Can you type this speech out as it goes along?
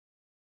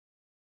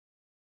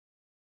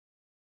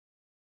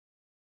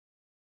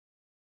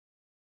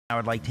I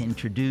would like to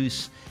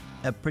introduce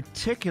a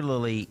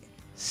particularly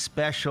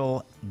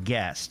special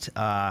guest.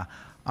 I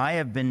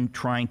have been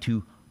trying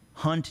to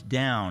hunt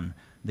down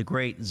the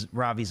great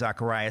Ravi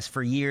Zacharias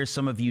for years.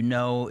 Some of you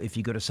know, if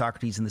you go to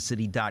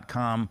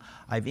SocratesInTheCity.com,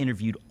 I've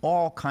interviewed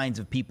all kinds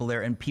of people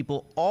there, and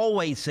people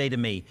always say to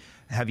me,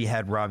 have you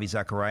had Ravi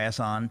Zacharias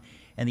on?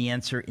 And the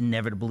answer,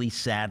 inevitably,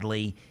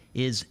 sadly,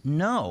 is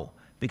no,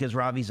 because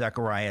Ravi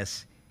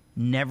Zacharias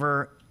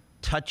never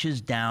touches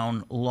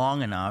down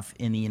long enough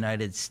in the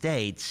United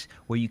States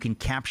where you can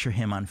capture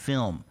him on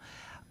film.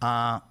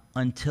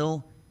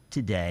 Until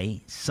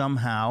today,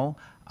 somehow,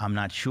 I'm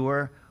not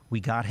sure, we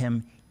got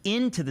him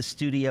into the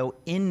studio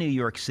in New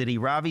York City.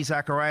 Ravi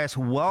Zacharias,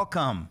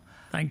 welcome.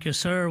 Thank you,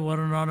 sir. What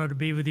an honor to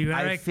be with you,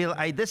 Eric. I feel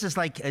this is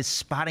like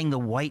spotting the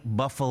white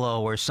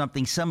buffalo or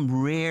something,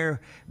 some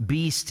rare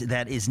beast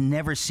that is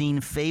never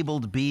seen,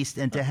 fabled beast.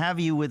 And to have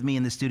you with me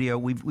in the studio,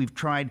 we've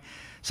tried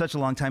such a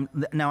long time.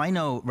 Now, I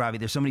know, Ravi,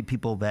 there's so many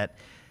people that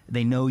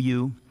they know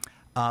you,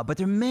 but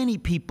there are many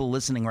people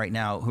listening right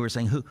now who are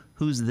saying,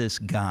 who's this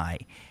guy?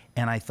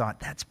 And I thought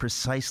that's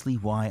precisely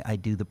why I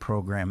do the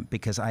program,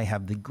 because I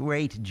have the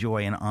great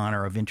joy and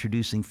honor of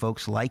introducing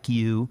folks like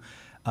you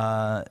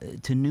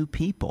to new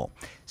people.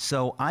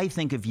 So I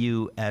think of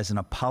you as an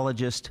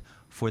apologist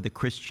for the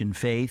Christian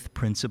faith,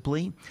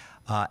 principally,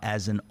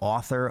 as an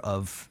author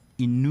of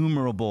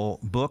innumerable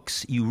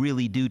books. You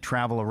really do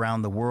travel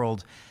around the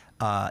world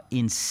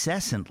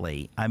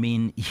incessantly. I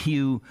mean,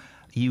 you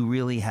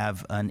really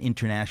have an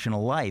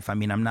international life. I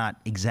mean, I'm not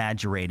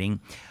exaggerating.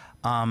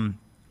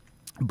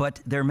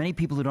 But there are many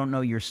people who don't know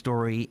your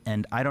story,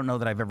 and I don't know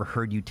that I've ever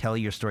heard you tell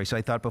your story. So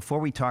I thought before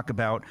we talk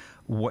about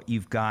what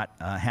you've got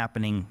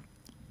happening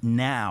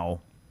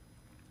now,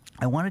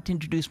 I wanted to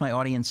introduce my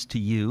audience to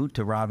you,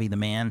 to Ravi the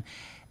man,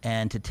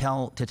 and to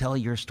tell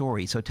your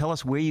story. So tell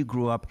us where you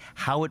grew up,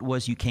 how it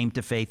was you came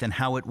to faith, and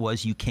how it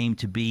was you came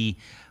to be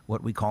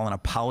what we call an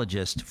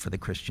apologist for the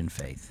Christian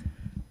faith.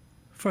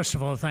 First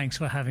of all, thanks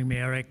for having me,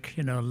 Eric.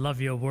 You know,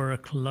 love your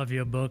work, love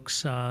your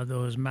books,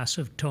 those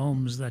massive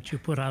tomes that you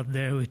put out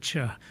there, which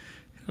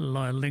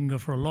linger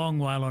for a long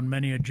while on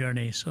many a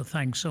journey. So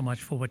thanks so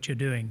much for what you're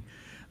doing.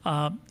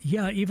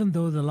 Even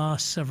though the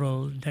last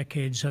several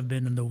decades have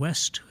been in the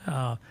West,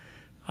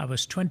 I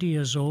was 20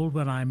 years old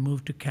when I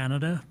moved to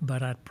Canada,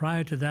 but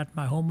prior to that,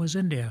 my home was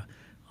India.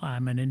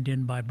 I'm an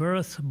Indian by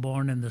birth,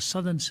 born in the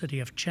southern city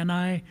of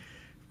Chennai,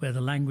 where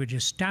the language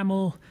is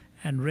Tamil,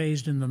 and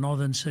raised in the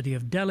northern city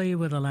of Delhi,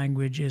 where the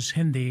language is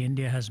Hindi.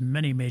 India has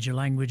many major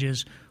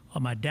languages.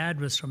 My dad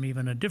was from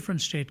even a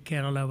different state,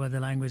 Kerala, where the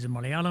language is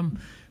Malayalam,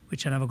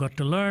 which I never got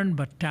to learn,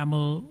 but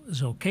Tamil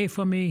is okay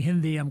for me.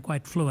 Hindi, I'm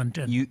quite fluent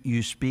in.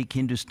 You speak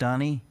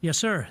Hindustani? Yes,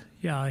 sir.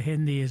 Yeah,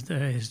 Hindi is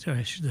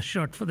the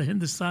short for the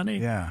Hindustani.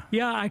 Yeah.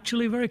 Yeah,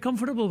 actually very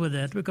comfortable with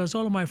it, because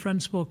all of my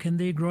friends spoke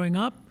Hindi growing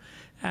up.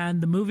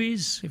 And the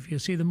movies, if you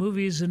see the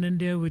movies in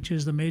India, which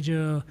is the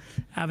major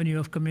avenue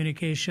of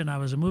communication, I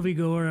was a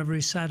moviegoer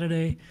every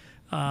Saturday.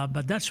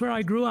 But that's where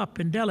I grew up,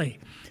 in Delhi.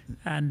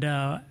 And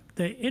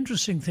the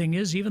interesting thing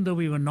is, even though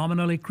we were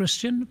nominally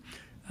Christian,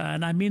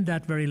 and I mean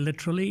that very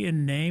literally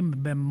in name,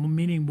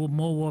 meaning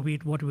more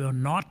what we are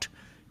not.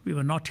 We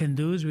were not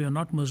Hindus, we are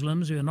not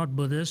Muslims, we are not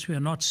Buddhists, we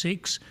are not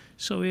Sikhs.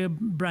 So we are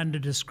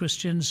branded as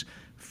Christians.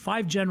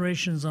 5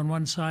 generations on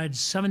one side,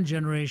 7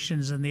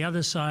 generations on the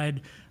other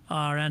side,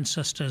 our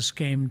ancestors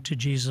came to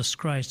Jesus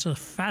Christ. A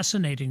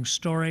fascinating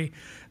story,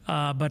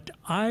 but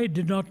I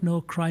did not know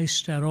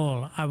Christ at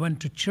all. I went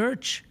to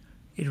church.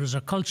 It was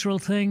a cultural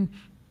thing.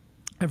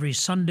 Every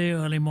Sunday,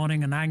 early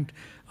morning,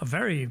 a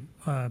very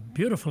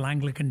beautiful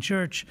Anglican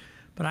church.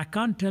 But I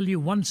can't tell you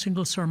one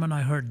single sermon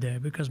I heard there,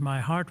 because my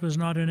heart was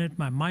not in it,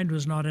 my mind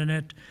was not in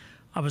it.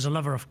 I was a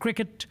lover of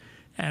cricket,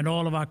 and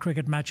all of our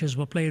cricket matches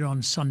were played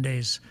on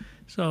Sundays.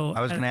 So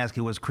I was going to ask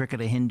you, was cricket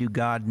a Hindu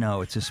god?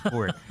 No, it's a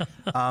sport.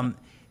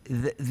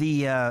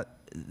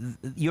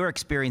 Your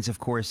experience, of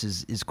course,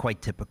 is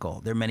quite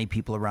typical. There are many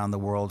people around the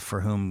world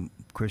for whom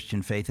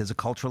Christian faith is a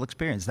cultural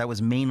experience. That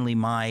was mainly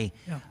my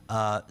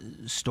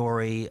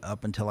story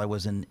up until I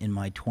was in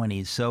my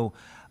 20s. So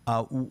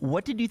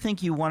what did you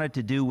think you wanted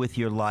to do with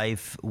your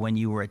life when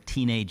you were a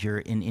teenager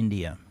in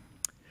India?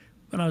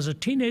 When I was a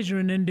teenager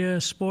in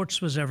India,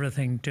 sports was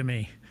everything to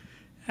me.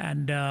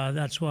 And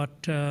that's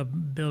what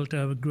built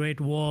a great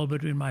wall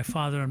between my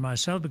father and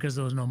myself, because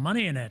there was no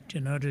money in it.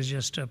 You know, it was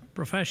just a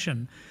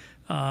profession.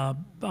 I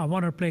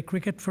wanted to play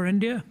cricket for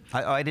India.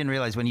 I didn't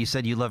realize when you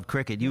said you loved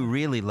cricket, you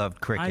really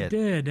loved cricket. I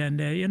did.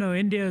 And,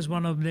 India is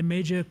one of the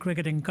major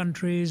cricketing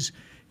countries.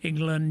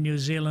 England, New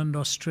Zealand,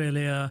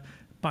 Australia,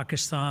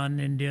 Pakistan,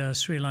 India,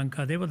 Sri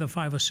Lanka. They were the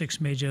 5 or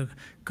 6 major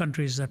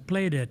countries that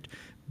played it.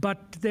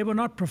 But they were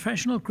not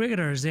professional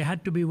cricketers. They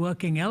had to be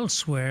working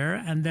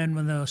elsewhere. And then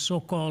when the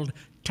so-called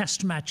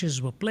test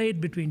matches were played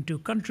between 2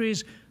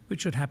 countries,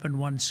 which would happen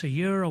once a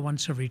year or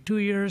once every 2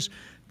 years,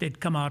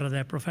 they'd come out of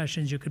their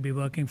professions. You could be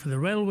working for the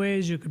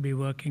railways. You could be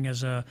working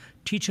as a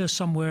teacher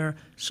somewhere.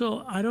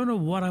 So I don't know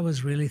what I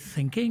was really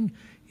thinking.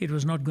 It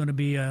was not going to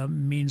be a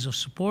means of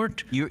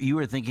support. You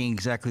were thinking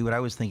exactly what I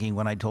was thinking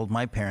when I told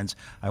my parents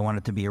I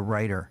wanted to be a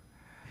writer.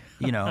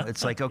 You know,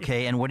 it's like,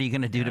 okay, and what are you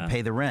going to do to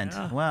pay the rent?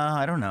 Well,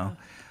 I don't know.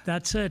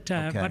 That's it.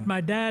 Okay. But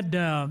my dad,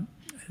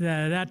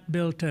 that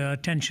built a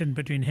tension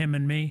between him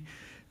and me.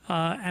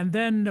 And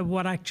then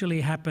what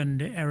actually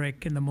happened,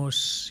 Eric, in the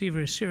most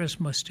serious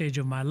stage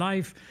of my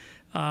life,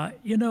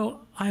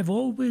 I've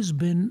always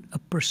been a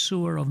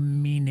pursuer of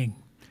meaning.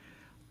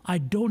 I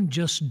don't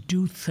just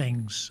do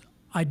things.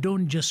 I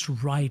don't just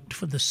write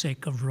for the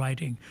sake of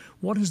writing.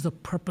 What is the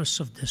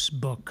purpose of this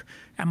book?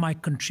 Am I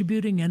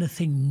contributing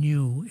anything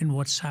new in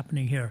what's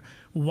happening here?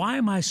 Why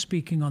am I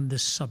speaking on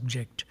this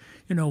subject?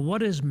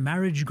 What is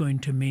marriage going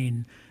to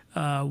mean?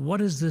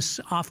 What is this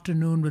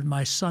afternoon with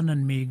my son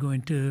and me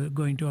going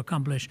to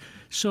accomplish?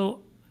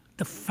 So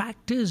the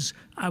fact is,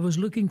 I was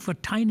looking for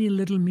tiny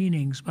little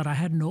meanings, but I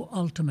had no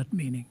ultimate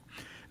meaning.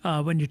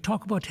 When you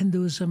talk about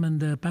Hinduism and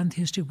the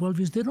pantheistic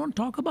worldviews, they don't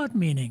talk about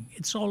meaning.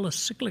 It's all a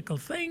cyclical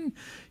thing.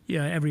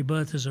 Yeah, every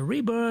birth is a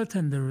rebirth,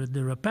 and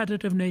the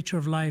repetitive nature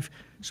of life.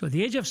 So at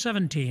the age of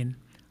 17,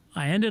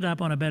 I ended up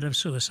on a bed of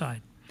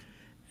suicide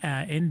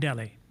in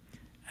Delhi.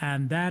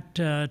 And that,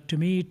 to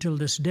me, till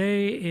this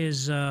day,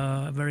 is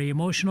a very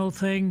emotional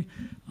thing.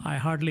 I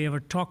hardly ever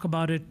talk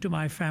about it to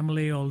my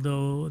family,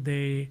 although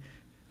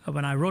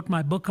when I wrote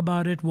my book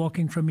about it,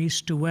 Walking from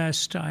East to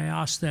West, I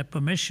asked their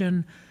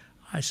permission.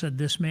 I said,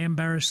 this may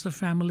embarrass the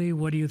family.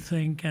 What do you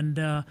think?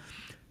 And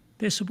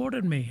they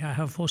supported me. I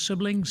have 4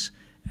 siblings.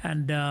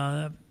 And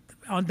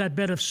on that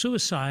bed of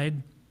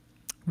suicide,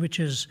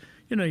 which is,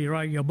 you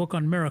write your book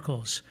on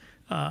miracles,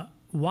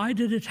 why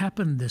did it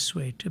happen this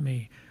way to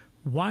me?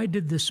 Why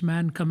did this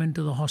man come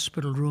into the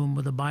hospital room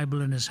with a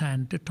Bible in his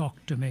hand to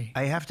talk to me?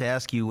 I have to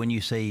ask you, when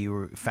you say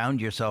you found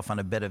yourself on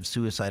a bed of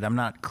suicide, I'm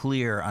not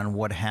clear on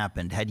what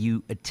happened. Had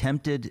you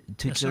attempted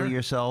to kill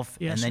yourself,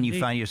 Yes, and then you indeed.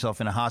 found yourself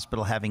in a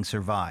hospital having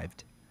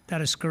survived?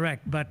 That is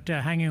correct, but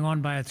hanging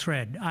on by a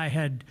thread. I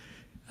had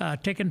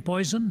taken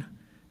poison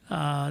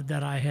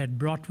that I had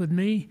brought with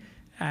me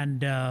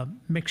and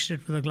mixed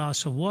it with a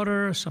glass of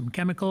water, some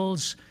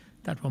chemicals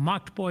that were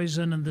marked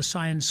poison in the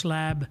science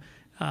lab,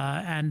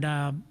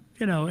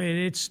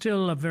 it's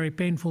still a very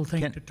painful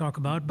thing to talk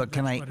about. But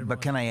can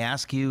I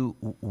ask you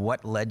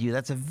what led you?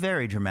 That's a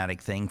very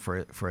dramatic thing for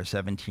a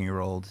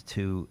 17-year-old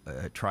to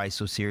try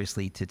so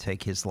seriously to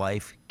take his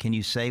life. Can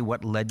you say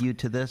what led you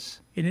to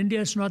this? In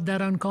India, it's not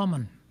that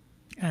uncommon,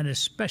 and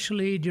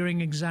especially during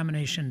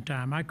examination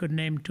time. I could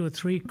name 2 or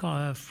 3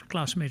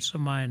 classmates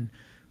of mine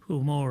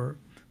who more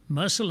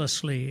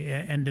mercilessly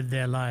ended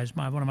their lives.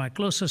 One of my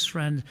closest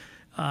friends,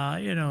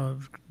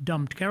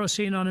 dumped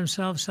kerosene on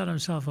himself, set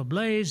himself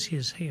ablaze.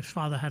 His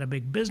father had a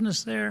big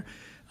business there.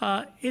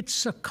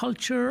 It's a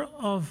culture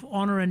of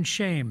honor and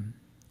shame.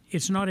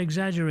 It's not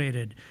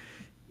exaggerated.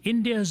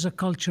 India is a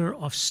culture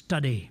of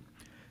study.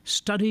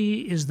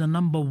 Study is the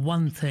number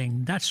one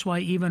thing. That's why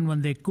even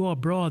when they go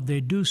abroad, they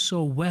do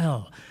so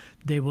well.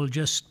 They will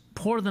just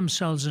pour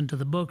themselves into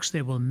the books.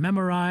 They will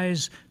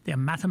memorize. They're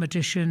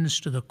mathematicians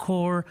to the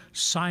core,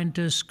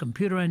 scientists,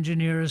 computer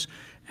engineers,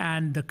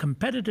 and the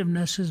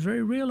competitiveness is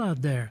very real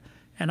out there.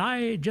 And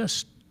I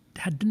just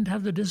didn't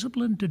have the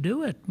discipline to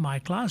do it. My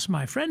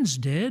friends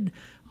did.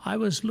 I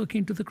was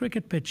looking to the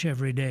cricket pitch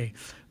every day.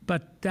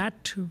 But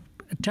that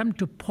attempt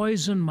to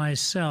poison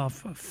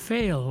myself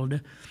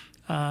failed.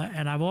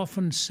 And I've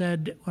often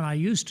said, when I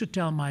used to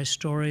tell my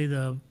story,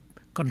 the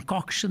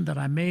concoction that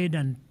I made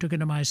and took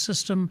into my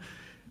system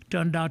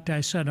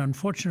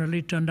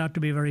unfortunately turned out to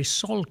be very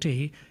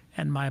salty,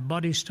 and my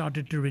body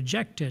started to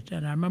reject it.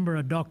 And I remember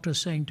a doctor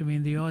saying to me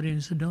in the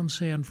audience, don't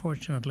say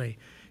unfortunately.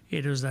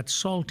 It was that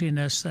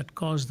saltiness that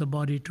caused the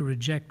body to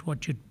reject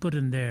what you'd put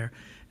in there.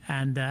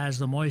 And as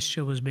the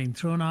moisture was being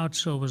thrown out,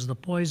 so was the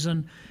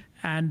poison.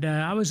 And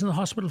I was in the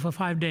hospital for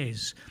 5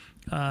 days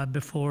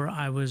before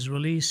I was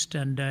released.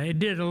 And it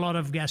did a lot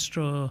of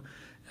gastronomical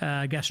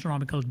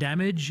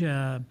damage.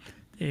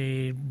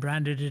 They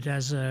branded it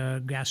as a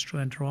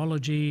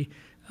gastroenterology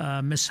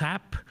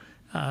mishap,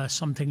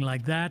 something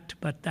like that.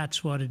 But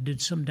that's what it did,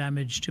 some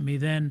damage to me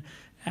then.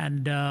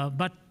 And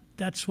but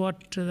that's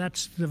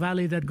the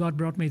valley that God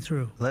brought me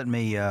through. Let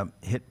me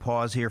hit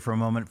pause here for a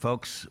moment,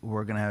 folks.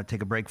 We're going to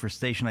take a break for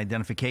station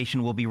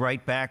identification. We'll be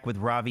right back with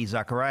Ravi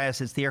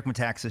Zacharias. It's the Eric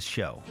Metaxas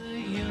Show.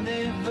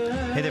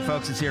 Hey there,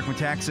 folks. It's the Eric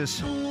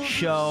Metaxas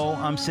Show.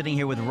 I'm sitting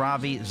here with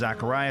Ravi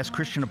Zacharias,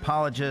 Christian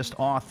apologist,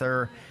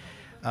 author,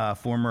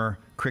 former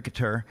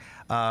cricketer.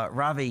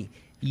 Ravi,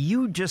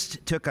 you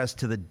just took us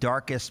to the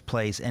darkest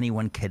place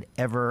anyone could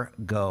ever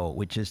go,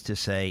 which is to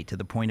say, to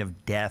the point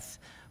of death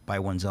by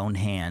one's own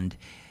hand.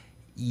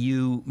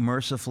 You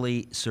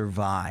mercifully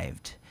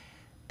survived.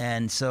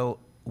 And so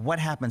what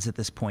happens at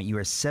this point? You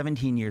are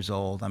 17 years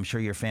old. I'm sure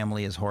your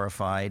family is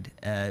horrified.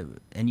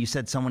 And you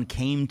said someone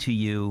came to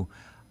you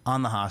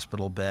on the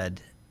hospital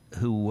bed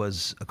who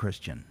was a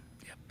Christian.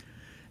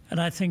 And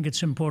I think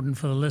it's important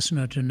for the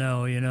listener to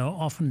know,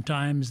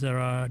 oftentimes there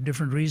are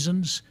different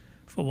reasons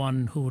for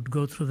one who would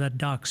go through that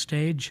dark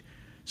stage.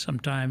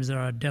 Sometimes there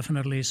are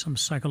definitely some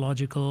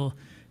psychological,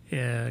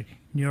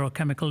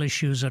 neurochemical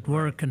issues at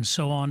work and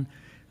so on.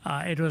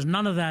 It was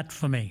none of that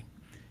for me.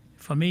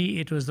 For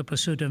me, it was the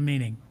pursuit of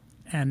meaning.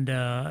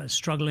 and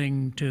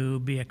struggling to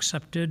be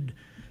accepted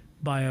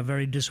by a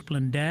very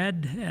disciplined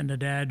dad, and a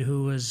dad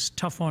who was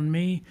tough on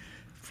me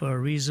for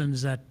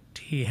reasons that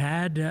he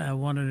had.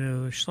 Wanted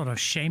to sort of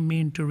shame me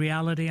into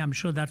reality. I'm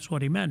sure that's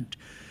what he meant.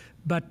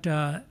 But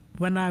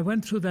when I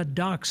went through that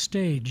dark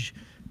stage,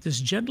 this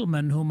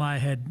gentleman whom I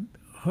had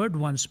heard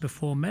once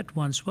before, met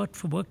once, worked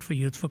for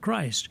Youth for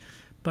Christ.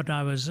 But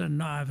I was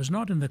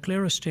not in the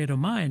clearest state of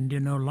mind,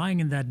 lying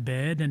in that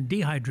bed and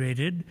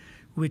dehydrated,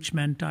 which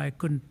meant I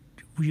couldn't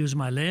use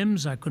my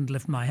limbs, I couldn't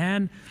lift my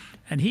hand.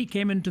 And he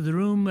came into the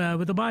room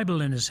with a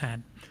Bible in his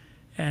hand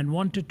and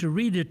wanted to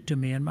read it to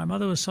me. And my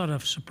mother was sort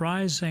of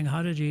surprised, saying,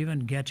 "How did you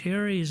even get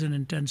here? He's in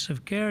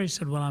intensive care." He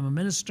said, "Well, I'm a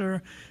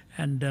minister,"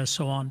 and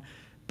so on.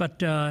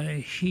 But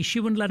she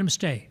wouldn't let him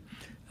stay.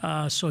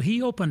 So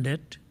he opened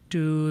it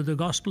to the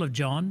Gospel of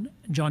John,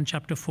 John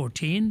chapter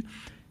 14,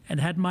 and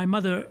had my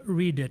mother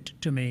read it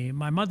to me.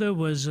 My mother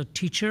was a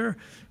teacher,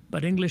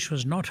 but English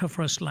was not her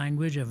first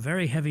language, a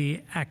very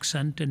heavy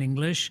accent in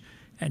English.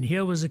 And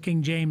here was the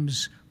King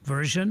James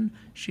Version.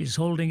 She's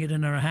holding it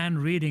in her hand,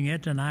 reading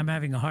it, and I'm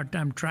having a hard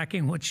time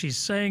tracking what she's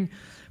saying.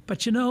 But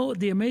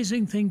the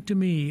amazing thing to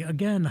me,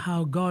 again,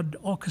 how God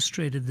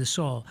orchestrated this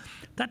all.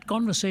 That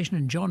conversation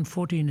in John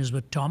 14 is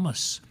with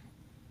Thomas.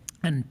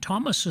 And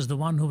Thomas is the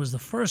one who was the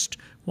first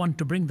one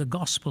to bring the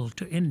gospel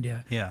to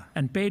India,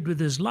 and paid with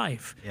his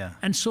life. Yeah.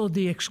 And so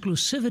the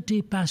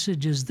exclusivity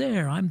passage is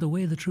there. I'm the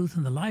way, the truth,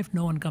 and the life.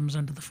 No one comes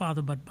unto the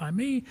Father but by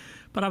me.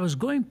 But I was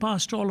going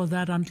past all of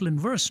that until in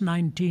verse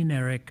 19,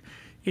 Eric,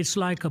 it's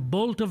like a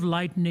bolt of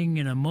lightning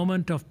in a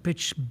moment of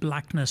pitch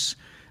blackness.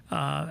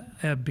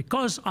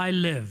 Because I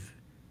live,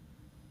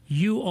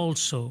 you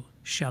also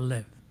shall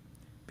live.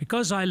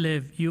 Because I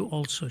live, you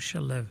also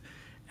shall live.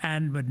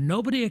 And with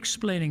nobody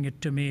explaining it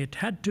to me, it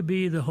had to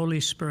be the Holy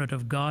Spirit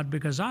of God,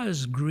 because I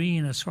was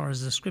green as far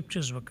as the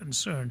scriptures were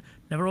concerned.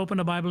 Never opened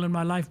a Bible in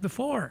my life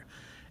before.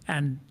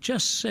 And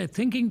just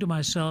thinking to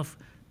myself,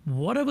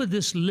 whatever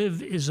this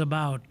live is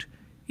about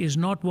is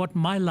not what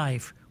my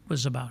life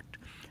was about.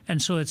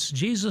 And so it's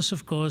Jesus,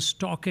 of course,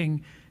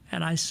 talking.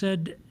 And I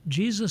said,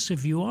 "Jesus,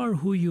 if you are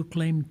who you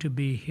claim to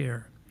be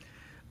here,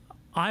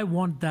 I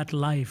want that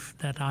life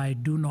that I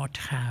do not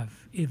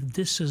have, if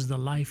this is the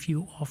life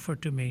you offer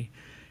to me.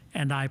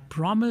 And I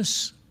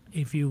promise,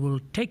 if you will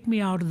take me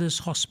out of this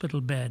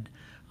hospital bed,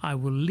 I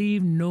will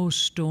leave no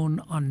stone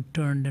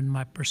unturned in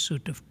my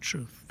pursuit of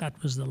truth."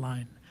 That was the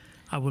line.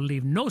 I will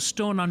leave no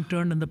stone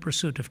unturned in the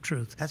pursuit of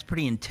truth. That's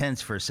pretty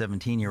intense for a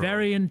 17-year-old.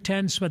 Very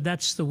intense, but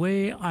that's the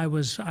way I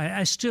was.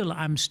 I'm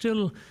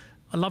still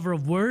a lover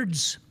of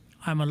words.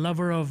 I'm a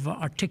lover of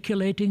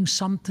articulating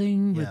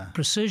something with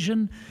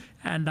precision.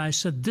 And I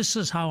said, this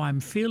is how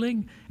I'm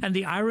feeling. And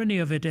the irony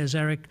of it is,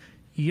 Eric,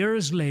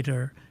 years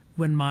later,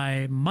 when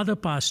my mother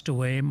passed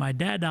away, my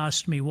dad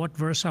asked me what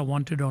verse I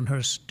wanted on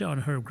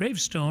her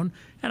gravestone,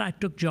 and I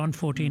took John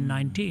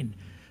 14:19.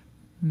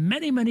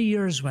 Many, many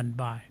years went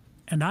by,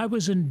 and I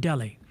was in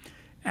Delhi.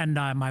 And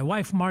my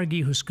wife,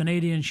 Margie, who's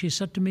Canadian, she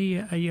said to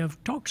me, "You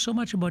have talked so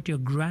much about your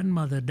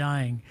grandmother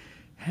dying.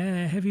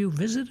 Have you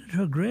visited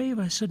her grave?"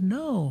 I said,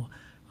 "No."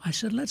 I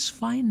said, "Let's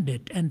find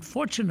it." And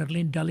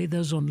fortunately, in Delhi,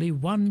 there's only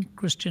one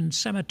Christian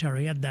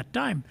cemetery at that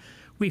time.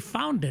 We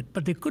found it,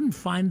 but they couldn't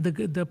find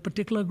the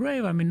particular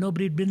grave. I mean,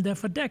 nobody had been there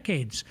for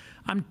decades.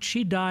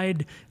 She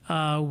died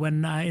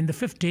when in the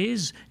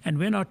 50s, and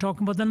we're now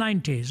talking about the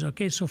 90s.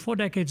 Okay, so 4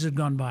 decades had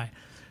gone by.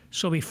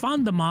 So we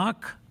found the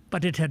mark,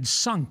 but it had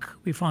sunk.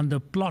 We found the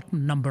plot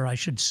number, I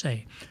should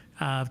say,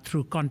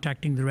 through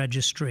contacting the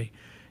registry.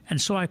 And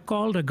so I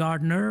called a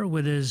gardener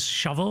with his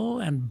shovel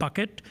and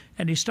bucket,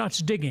 and he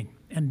starts digging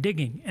and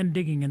digging and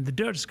digging, and the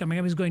dirt's coming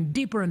up. He's going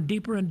deeper and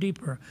deeper and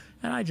deeper.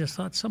 And I just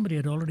thought somebody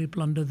had already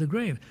plundered the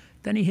grave.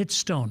 Then he hits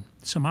stone,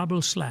 some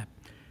marble slab.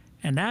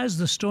 And as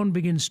the stone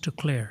begins to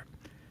clear,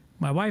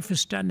 my wife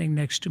is standing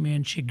next to me,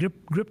 and she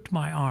gripped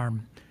my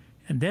arm.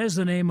 And there's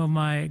the name of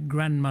my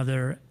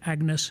grandmother,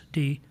 Agnes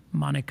D.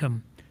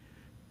 Manicum.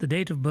 The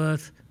date of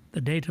birth,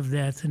 the date of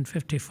death in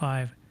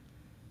 55.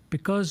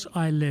 "Because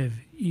I live,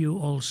 you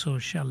also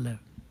shall live."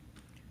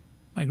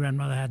 My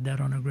grandmother had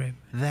that on her grave.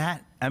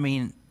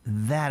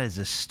 That is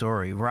a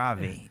story,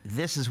 Ravi. Yeah.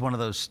 This is one of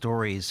those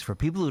stories for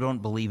people who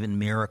don't believe in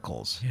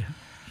miracles. Yeah.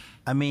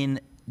 I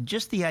mean,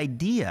 just the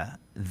idea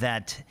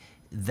that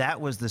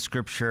was the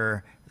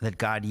scripture that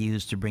God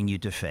used to bring you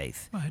to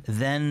faith. Right.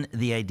 Then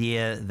the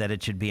idea that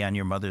it should be on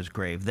your mother's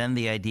grave. Then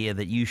the idea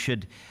that you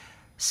should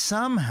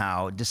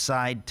somehow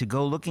decide to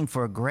go looking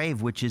for a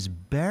grave which is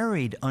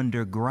buried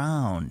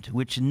underground,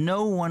 which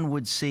no one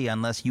would see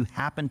unless you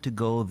happen to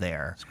go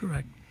there. That's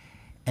correct.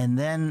 And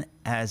then,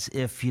 as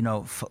if,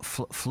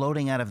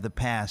 floating out of the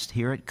past,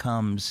 here it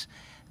comes,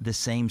 the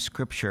same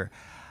scripture.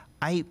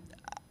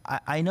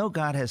 I know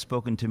God has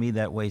spoken to me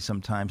that way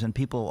sometimes, and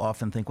people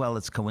often think, well,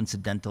 it's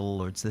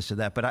coincidental or it's this or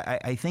that. But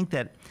I think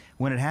that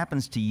when it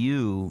happens to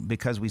you,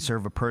 because we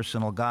serve a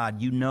personal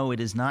God, it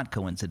is not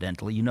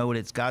coincidental.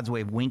 It's God's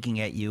way of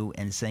winking at you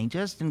and saying,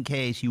 just in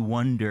case you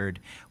wondered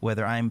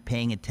whether I'm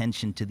paying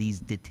attention to these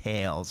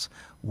details,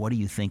 what do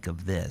you think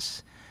of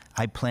this?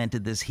 I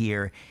planted this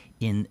here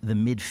in the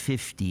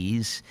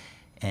mid-'50s,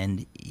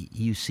 and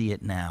you see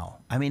it now.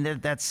 I mean,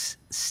 that's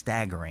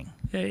staggering.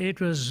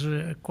 It was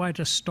quite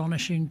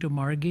astonishing to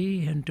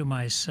Margie and to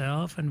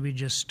myself, and we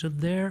just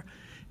stood there.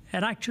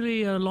 And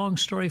actually, a long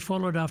story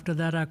followed after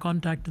that. I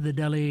contacted the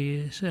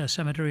Delhi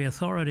Cemetery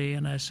Authority,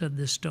 and I said,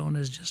 this stone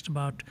is just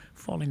about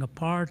falling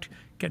apart.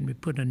 Can we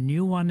put a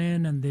new one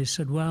in? And they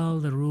said, well,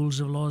 the rules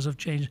of laws have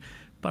changed.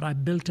 But I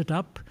built it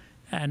up,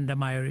 and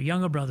my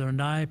younger brother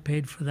and I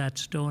paid for that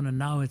stone, and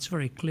now it's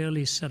very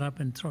clearly set up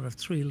in sort of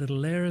 3 little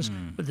layers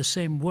with the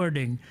same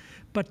wording.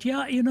 But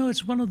yeah,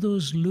 it's one of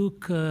those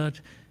Luke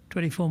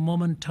 24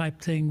 moment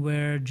type thing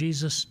where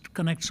Jesus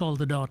connects all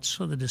the dots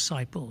for the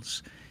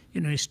disciples.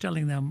 He's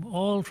telling them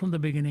all from the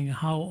beginning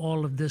how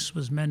all of this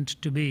was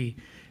meant to be.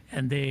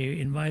 And they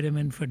invite him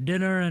in for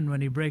dinner, and when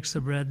he breaks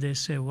the bread, they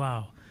say,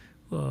 wow,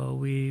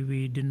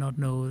 we did not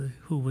know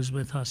who was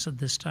with us at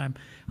this time.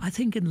 I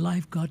think in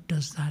life, God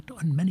does that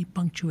on many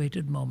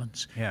punctuated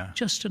moments. Yeah.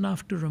 Just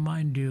enough to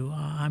remind you,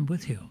 I'm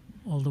with you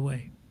all the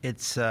way.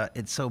 It's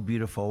so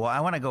beautiful. Well,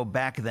 I want to go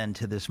back then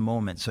to this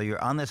moment. So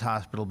you're on this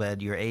hospital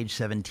bed, you're age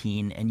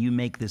 17, and you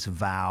make this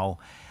vow.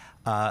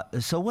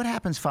 So what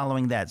happens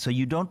following that? So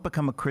you don't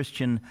become a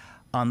Christian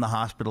on the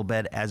hospital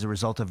bed as a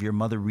result of your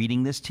mother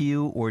reading this to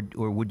you, or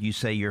would you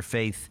say your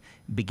faith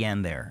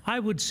began there? I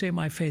would say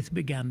my faith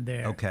began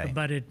there. Okay.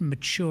 But it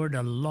matured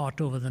a lot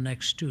over the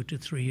next 2 to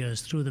 3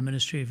 years through the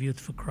Ministry of Youth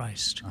for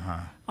Christ.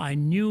 I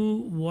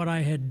knew what I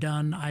had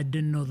done. I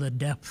didn't know the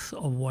depth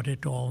of what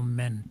it all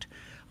meant.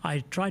 I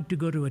tried to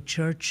go to a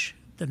church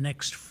the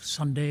next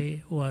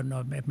Sunday, or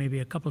no, maybe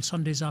a couple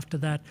Sundays after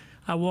that.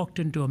 I walked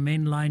into a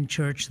mainline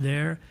church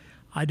there.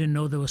 I didn't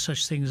know there were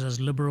such things as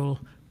liberal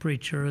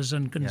preachers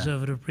and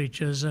conservative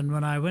preachers. And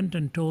when I went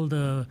and told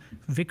the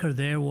vicar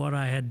there what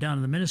I had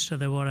done, the minister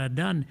there what I had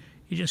done,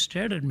 he just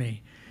stared at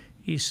me.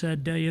 He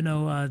said,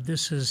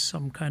 this is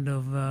some kind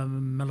of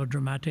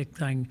melodramatic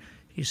thing.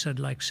 He said,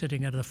 like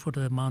sitting at the foot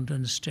of the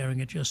mountain staring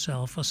at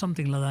yourself, or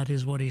something like that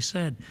is what he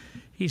said.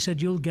 He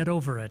said, you'll get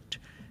over it.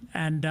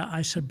 And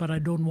I said, but I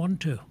don't want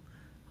to.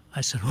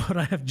 I said, what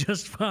I have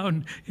just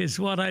found is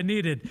what I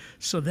needed.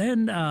 So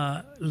then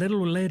a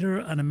little later,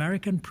 an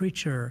American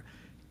preacher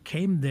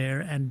came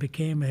there and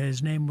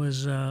his name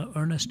was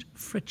Ernest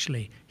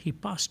Fritchley. He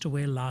passed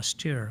away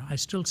last year. I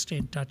still stay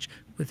in touch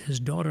with his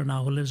daughter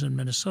now, who lives in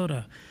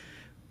Minnesota.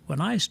 When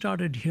I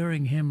started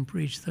hearing him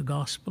preach the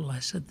gospel, I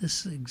said,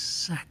 this is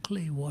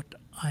exactly what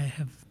I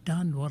have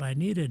done, what I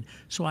needed.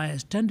 So I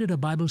attended a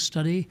Bible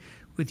study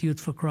with Youth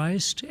for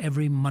Christ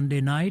every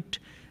Monday night.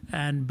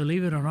 And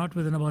believe it or not,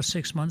 within about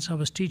 6 months, I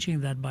was teaching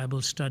that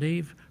Bible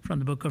study from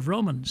the book of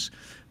Romans,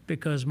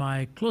 because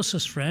my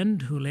closest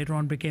friend, who later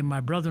on became my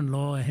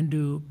brother-in-law, a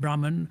Hindu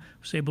Brahmin,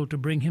 was able to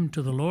bring him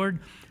to the Lord.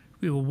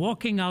 We were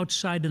walking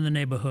outside in the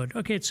neighborhood.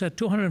 Okay, it's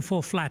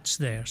 204 flats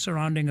there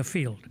surrounding a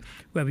field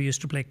where we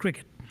used to play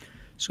cricket.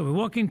 So we're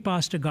walking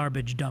past a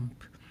garbage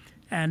dump.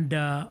 And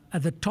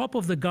at the top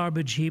of the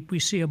garbage heap, we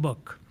see a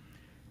book.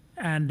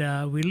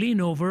 And we lean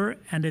over,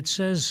 and it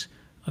says,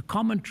 a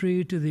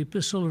commentary to the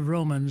Epistle of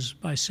Romans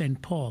by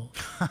St. Paul,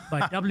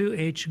 by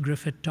W.H.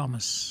 Griffith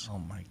Thomas. Oh,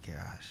 my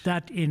gosh.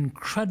 That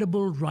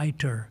incredible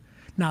writer.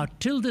 Now,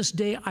 till this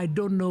day, I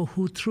don't know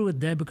who threw it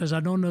there, because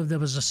I don't know if there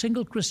was a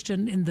single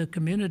Christian in the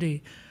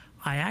community.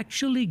 I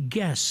actually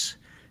guess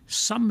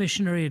some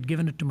missionary had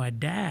given it to my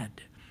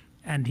dad,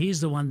 and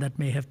he's the one that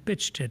may have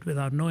pitched it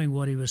without knowing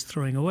what he was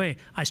throwing away.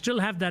 I still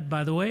have that,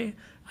 by the way.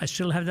 I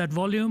still have that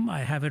volume. I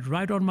have it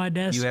right on my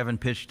desk. You haven't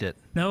pitched it?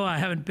 No, I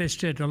haven't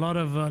pitched it. A lot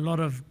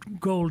of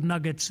gold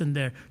nuggets in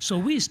there. So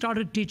we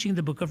started teaching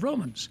the book of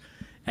Romans.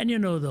 And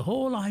the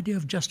whole idea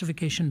of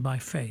justification by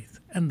faith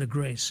and the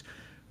grace.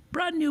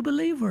 Brand new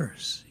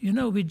believers.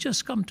 We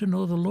just come to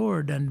know the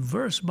Lord. And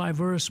verse by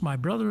verse, my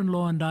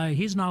brother-in-law and I,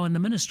 he's now in the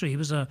ministry. He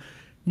was a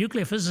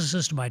nuclear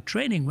physicist by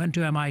training, went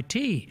to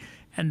MIT.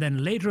 And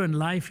then later in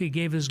life, he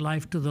gave his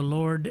life to the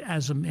Lord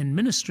in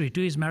ministry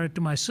too. He's married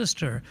to my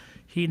sister.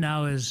 He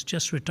now is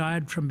just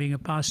retired from being a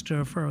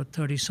pastor for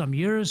 30-some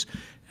years.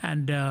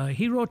 And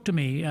he wrote to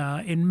me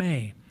in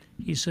May.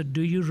 He said,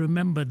 do you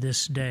remember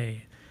this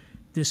day?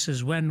 This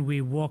is when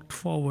we walked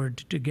forward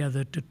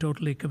together to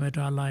totally commit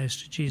our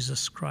lives to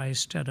Jesus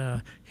Christ at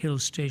a hill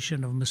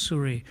station of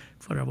Missouri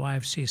for a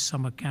YFC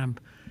summer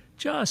camp.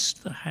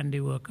 Just the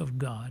handiwork of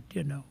God,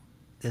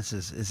 This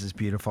is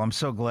beautiful. I'm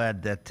so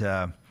glad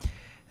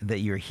that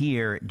you're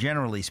here,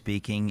 generally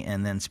speaking,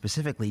 and then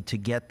specifically to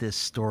get this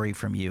story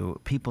from you.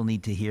 People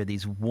need to hear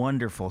these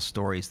wonderful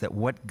stories, that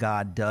what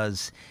God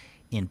does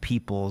in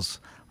people's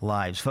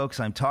lives.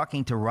 Folks, I'm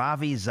talking to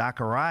Ravi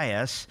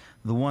Zacharias,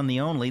 the one, the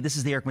only. This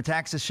is the Eric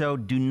Metaxas Show.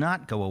 Do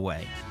not go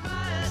away.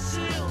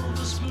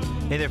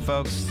 Hey there,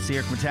 folks. It's the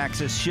Eric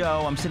Metaxas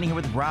Show. I'm sitting here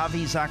with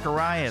Ravi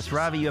Zacharias.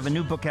 Ravi, you have a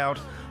new book out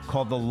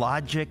called The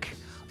Logic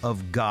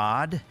of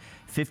God,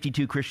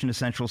 52 Christian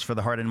Essentials for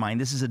the Heart and Mind.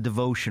 This is a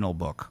devotional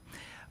book.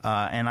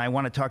 And I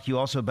want to talk to you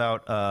also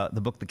about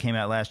the book that came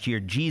out last year,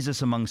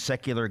 Jesus Among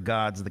Secular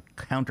Gods, the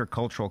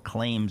Countercultural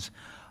Claims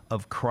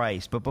of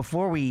Christ. But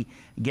before we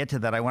get to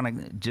that, I want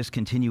to just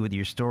continue with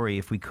your story,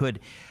 if we could.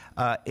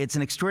 It's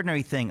an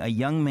extraordinary thing. A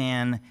young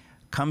man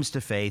comes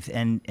to faith,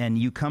 and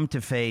you come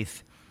to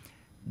faith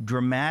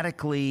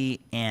dramatically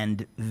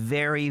and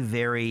very,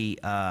 very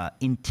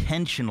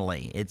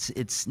intentionally.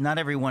 It's not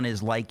everyone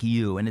is like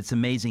you, and it's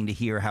amazing to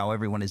hear how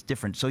everyone is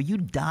different. So you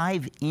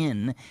dive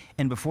in,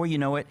 and before you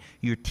know it,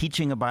 you're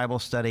teaching a Bible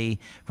study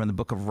from the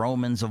book of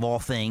Romans, of all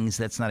things.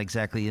 That's not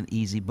exactly an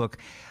easy book.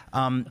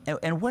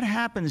 And what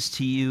happens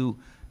to you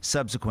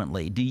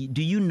subsequently?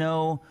 Do you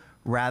know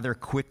rather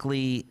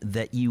quickly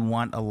that you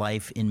want a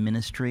life in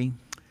ministry?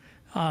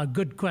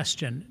 Good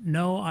question.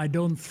 No, I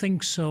don't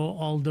think so,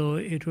 although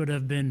it would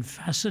have been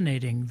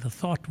fascinating. The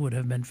thought would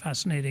have been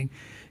fascinating.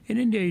 In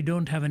India, you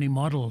don't have any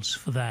models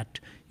for that.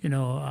 You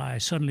know, I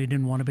certainly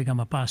didn't want to become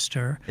a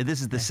pastor.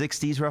 This is the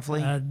 60s,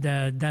 roughly?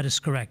 That is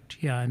correct,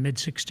 yeah,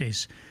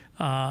 mid-60s.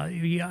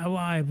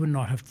 I would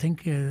not have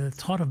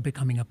thought of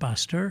becoming a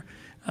pastor.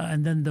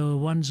 And then the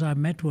ones I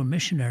met were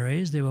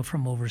missionaries. They were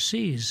from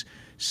overseas.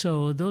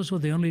 So those were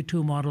the only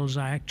two models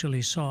I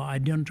actually saw. I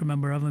don't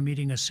remember ever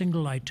meeting a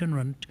single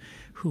itinerant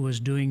who was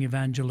doing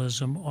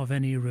evangelism of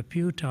any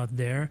repute out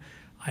there.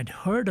 I'd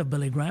heard of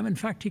Billy Graham. In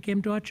fact, he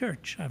came to our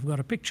church. I've got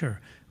a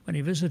picture when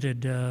he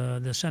visited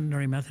the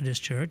Centenary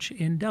Methodist Church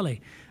in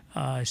Delhi,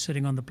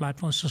 sitting on the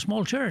platform. It's a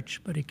small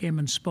church, but he came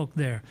and spoke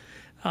there.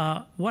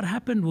 What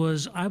happened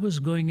was I was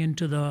going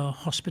into the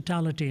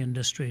hospitality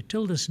industry.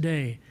 Till this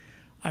day,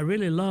 I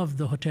really love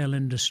the hotel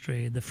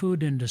industry, the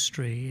food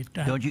industry.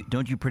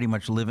 Don't you pretty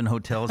much live in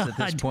hotels at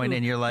this point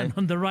in your life?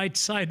 I'm on the right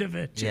side of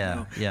it.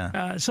 Yeah,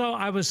 yeah. So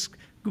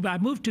I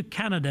moved to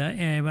Canada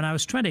when I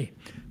was 20.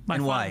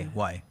 And why?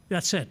 Why?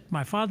 That's it.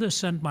 My father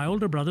sent my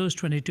older brother, who's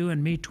 22,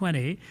 and me,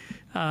 20,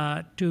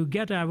 I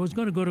was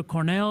going to go to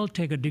Cornell,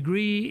 take a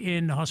degree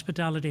in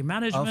hospitality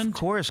management. Of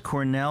course,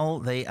 Cornell,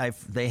 they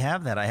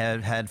have that. I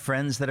have had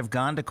friends that have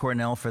gone to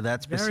Cornell for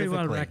that specifically. Very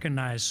well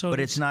recognized. But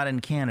it's not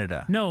in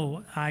Canada.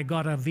 No, I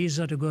got a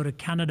visa to go to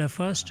Canada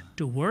first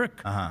to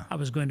work. I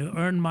was going to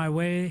earn my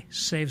way,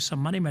 save some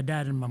money. My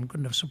dad and mom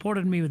couldn't have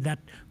supported me with that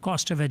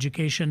cost of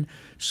education.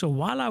 So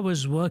while I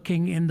was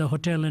working in the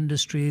hotel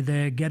industry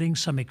there, getting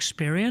some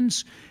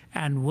experience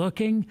and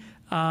working,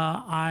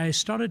 I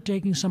started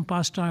taking some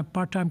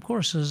part-time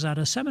courses at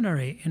a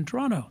seminary in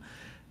Toronto.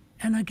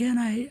 And again,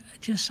 I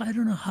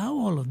don't know how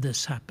all of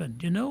this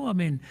happened. You know, I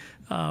mean,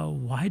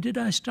 why did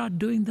I start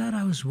doing that?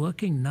 I was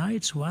working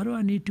nights. Why do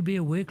I need to be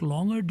awake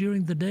longer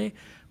during the day?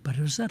 But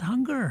it was that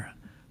hunger.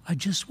 I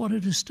just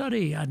wanted to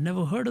study. I'd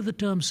never heard of the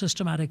term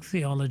systematic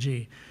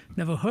theology,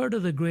 never heard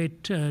of the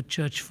great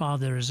church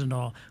fathers and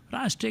all.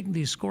 But I was taking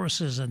these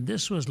courses, and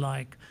this was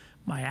like,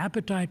 my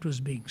appetite was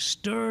being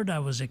stirred. I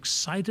was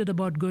excited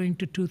about going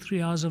to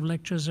 2-3 hours of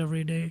lectures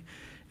every day.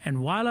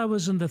 And while I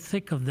was in the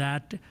thick of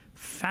that,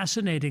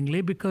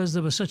 fascinatingly, because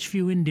there were such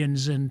few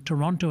Indians in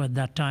Toronto at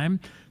that time,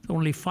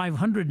 only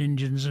 500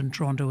 Indians in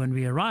Toronto when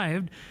we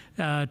arrived.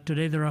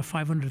 Today there are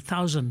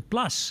 500,000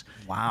 plus.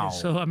 Wow.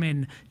 So, I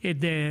mean,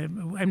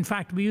 in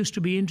fact, we used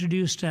to be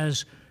introduced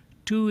as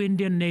two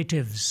Indian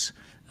natives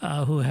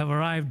who have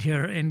arrived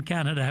here in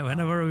Canada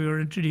whenever we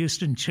were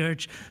introduced in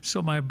church. So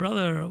my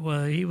brother,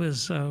 he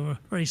was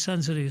very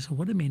sensitive. He said,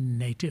 "What do you mean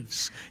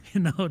natives?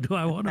 You know, do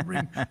I want to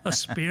bring a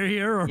spear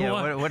here or yeah,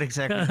 what?" What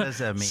exactly does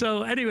that mean?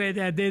 So anyway,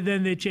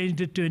 then they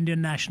changed it to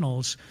Indian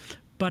nationals.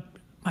 But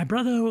my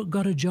brother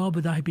got a job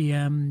with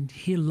IBM.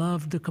 He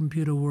loved the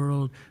computer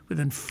world.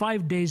 Within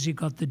 5 days, he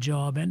got the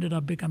job, ended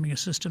up becoming a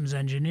systems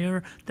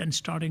engineer, then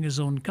starting his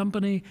own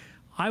company.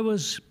 I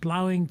was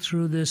plowing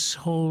through this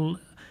whole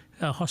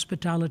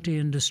hospitality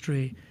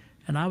industry,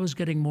 and I was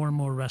getting more and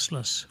more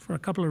restless for a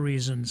couple of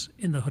reasons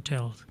in the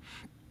hotels.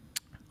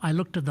 I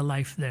looked at the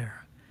life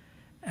there,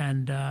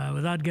 and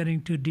without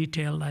getting too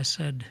detailed, I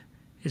said,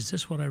 is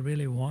this what I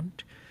really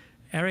want?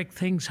 Eric,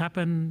 things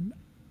happen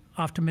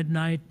after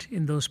midnight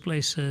in those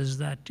places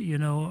that, you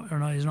know,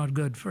 is not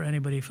good for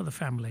anybody, for the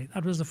family.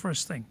 That was the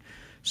first thing.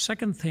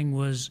 Second thing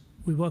was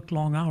we worked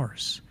long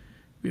hours.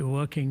 We were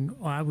working,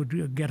 I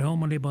would get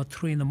home only about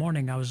 3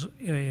 a.m. I was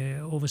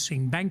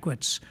overseeing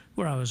banquets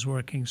where I was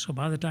working. So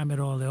by the time they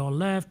all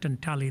left and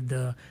tallied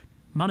the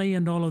money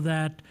and all of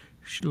that,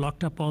 she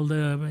locked up all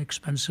the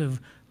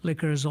expensive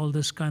liquors, all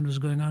this kind was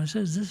going on. I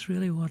said, is this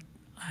really what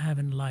I have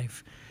in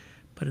life?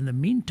 But in the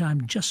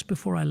meantime, just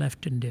before I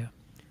left India,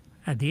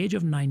 at the age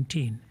of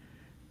 19,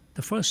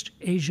 the first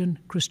Asian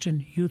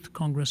Christian Youth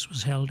Congress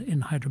was held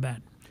in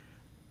Hyderabad.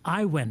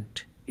 I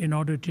went in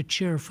order to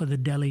cheer for the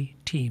Delhi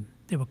team.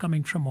 They were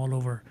coming from all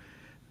over.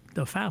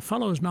 The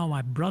fellow is now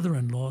my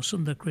brother-in-law,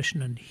 Sundar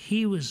Krishnan.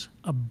 He was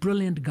a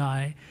brilliant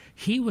guy.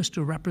 He was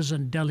to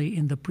represent Delhi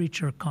in the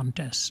preacher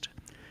contest.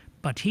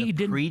 But he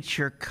didn't.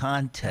 Preacher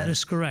contest. That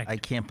is correct. I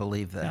can't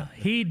believe that.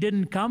 He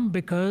didn't come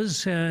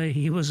because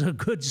he was a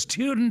good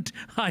student.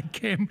 I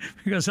came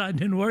because I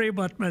didn't worry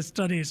about my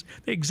studies,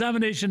 the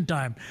examination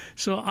time.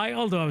 So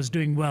although I was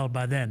doing well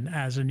by then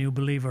as a new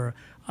believer,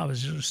 I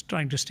was just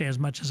trying to stay as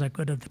much as I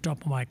could at the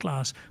top of my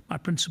class. My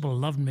principal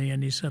loved me,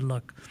 and he said,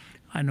 look,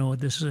 I know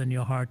this is in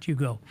your heart. You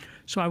go.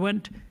 So I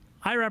went.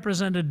 I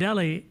represented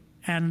Delhi,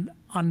 and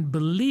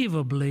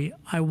unbelievably,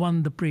 I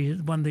won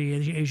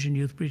the Asian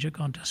Youth Preacher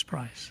Contest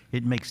prize.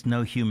 It makes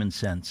no human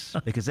sense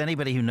because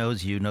anybody who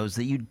knows you knows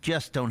that you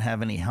just don't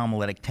have any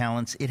homiletic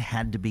talents. It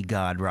had to be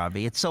God,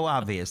 Ravi. It's so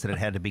obvious that it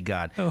had to be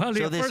God. Well,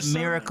 so this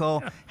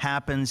miracle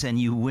happens, and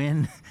you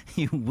win.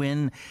 You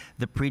win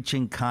the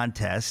preaching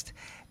contest,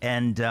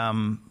 and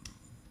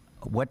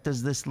what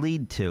does this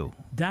lead to?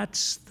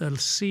 That's the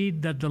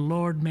seed that the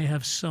Lord may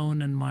have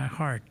sown in my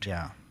heart.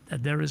 Yeah.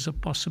 That there is a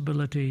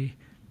possibility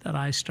that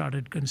I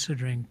started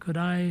considering, could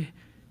I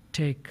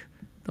take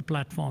the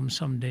platform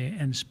someday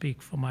and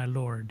speak for my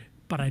Lord?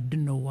 But I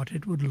didn't know what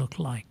it would look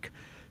like.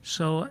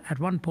 So at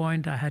one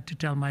point I had to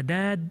tell my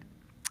dad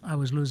I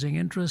was losing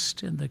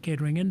interest in the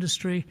catering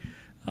industry.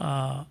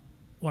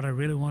 What I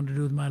really wanted to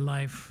do with my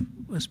life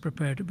was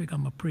prepare to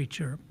become a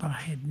preacher, but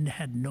I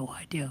had no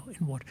idea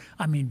in what.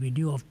 I mean, we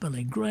knew of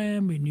Billy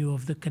Graham, we knew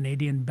of the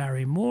Canadian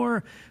Barry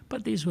Moore,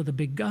 but these were the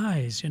big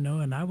guys,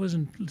 and I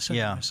wasn't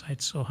setting my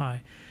sights so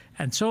high.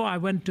 And so I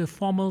went to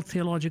formal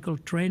theological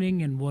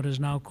training in what is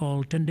now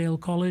called Tyndale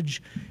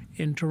College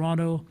in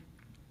Toronto.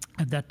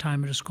 At that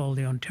time, it was called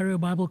the Ontario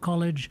Bible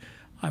College.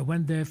 I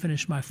went there,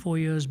 finished my 4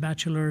 years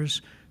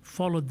bachelor's,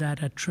 followed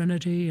that at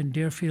Trinity in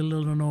Deerfield,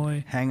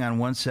 Illinois. Hang on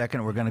one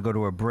second. We're going to go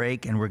to a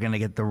break, and we're going to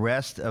get the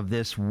rest of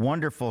this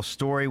wonderful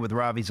story with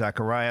Ravi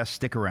Zacharias.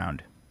 Stick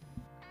around.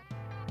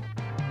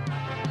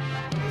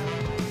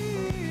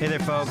 Hey there,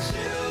 folks.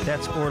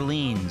 That's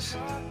Orleans.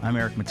 I'm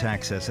Eric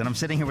Metaxas, and I'm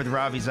sitting here with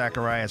Ravi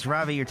Zacharias.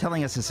 Ravi, you're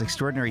telling us this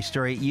extraordinary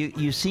story.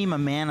 You seem a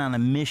man on a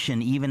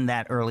mission, even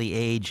that early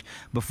age,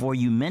 before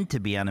you meant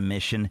to be on a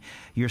mission.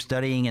 You're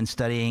studying,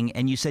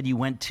 and you said you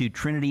went to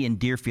Trinity in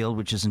Deerfield,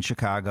 which is in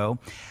Chicago.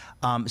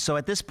 So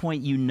at this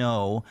point, you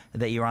know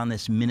that you're on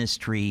this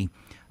ministry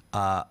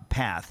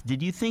path.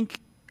 Did you think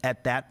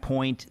at that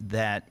point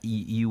that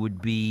you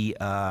would be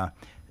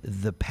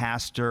the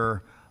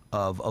pastor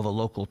of a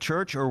local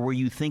church, or were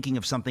you thinking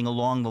of something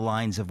along the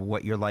lines of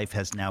what your life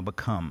has now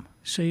become?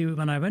 See,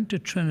 when I went to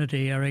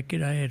Trinity, Eric,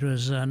 it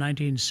was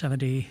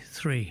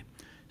 1973.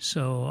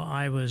 So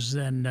I was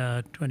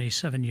then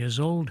 27 years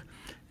old,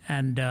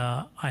 and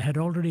I had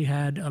already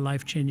had a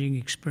life-changing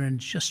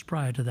experience just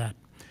prior to that.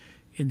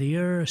 In the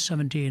year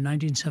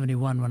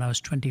 1971, when I was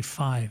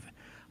 25,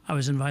 I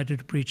was invited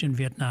to preach in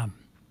Vietnam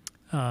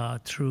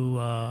through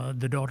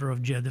the daughter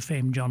of the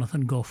famed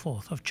Jonathan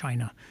Goforth of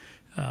China.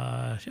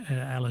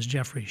 Alice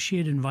Jeffrey. She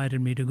had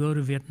invited me to go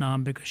to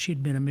Vietnam because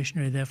she'd been a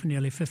missionary there for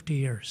nearly 50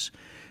 years.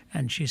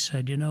 And she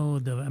said,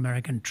 the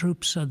American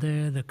troops are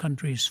there, the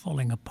country is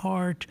falling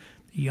apart,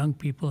 the young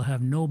people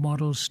have no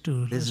models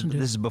to listen to.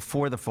 This is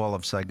before the fall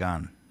of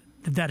Saigon.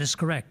 That is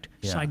correct.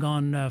 Yeah.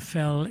 Saigon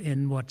fell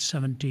in,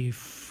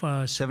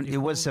 75? It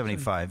was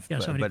 75, yeah,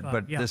 75,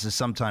 but this is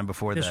sometime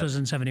before that. This was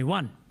in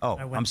 71. Oh,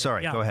 I'm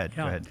sorry. Yeah, Go ahead.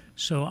 yeah. Go ahead.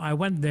 So I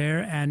went there,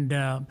 and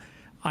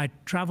I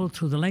traveled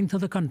through the length of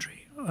the country.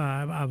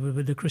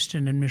 With the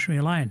Christian and Missionary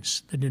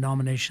Alliance, the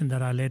denomination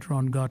that I later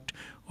on got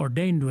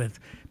ordained with.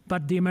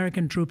 But the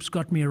American troops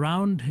got me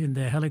around in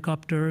their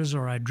helicopters,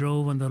 or I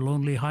drove on the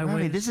lonely highways.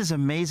 Ravi, this is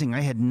amazing. I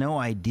had no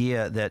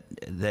idea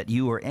that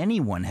you or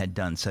anyone had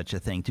done such a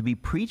thing. To be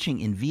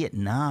preaching in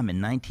Vietnam in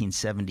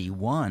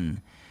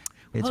 1971,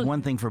 it's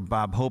one thing for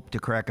Bob Hope to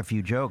crack a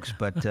few jokes,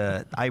 but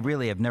I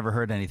really have never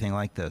heard anything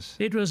like this.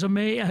 It was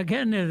amazing.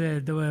 Again,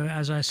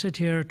 as I sit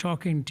here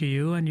talking to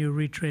you and you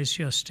retrace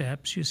your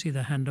steps, you see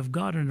the hand of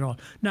God and all.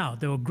 Now,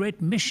 there were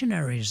great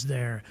missionaries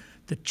there.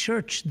 The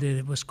church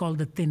was called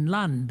the Tin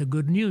Lan, the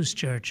Good News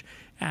Church,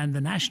 and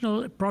the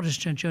National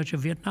Protestant Church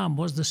of Vietnam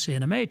was the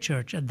CNMA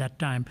Church at that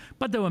time.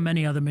 But there were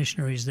many other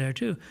missionaries there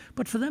too.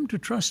 But for them to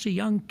trust a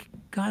young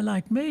guy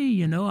like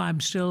me, I'm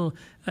still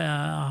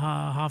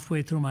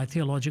halfway through my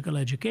theological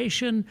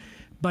education.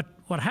 But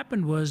what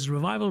happened was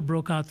revival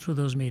broke out through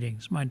those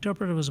meetings. My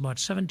interpreter was about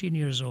 17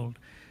 years old.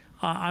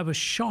 I was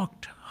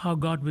shocked how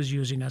God was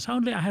using us. I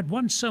had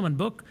one sermon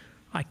book.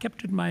 I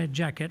kept it in my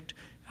jacket.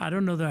 I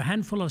don't know, there are a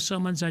handful of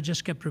sermons. I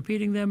just kept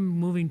repeating them,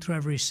 moving through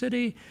every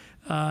city.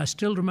 I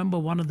still remember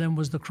one of them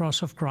was the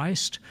cross of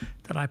Christ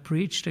that I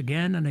preached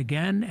again and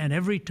again. And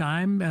every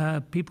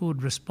time people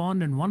would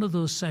respond in one of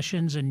those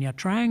sessions in Nha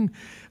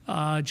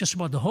Trang, just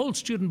about the whole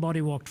student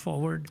body walked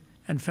forward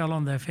and fell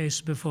on their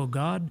face before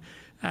God.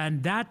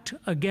 And that,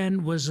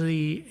 again, was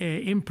the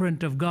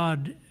imprint of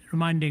God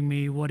reminding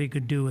me what he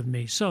could do with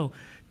me. So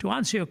to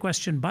answer your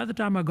question, by the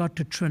time I got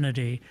to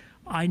Trinity,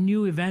 I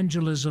knew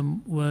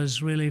evangelism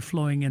was really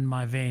flowing in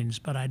my veins,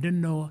 but I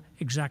didn't know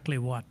exactly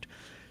what.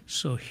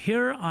 So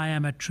here I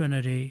am at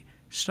Trinity,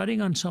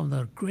 studying on some of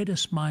the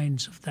greatest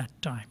minds of that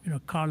time.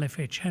 Carl F.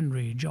 H.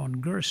 Henry, John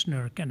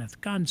Gerstner,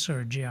 Kenneth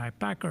Cancer, J.I.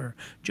 Packer,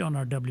 John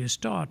R.W.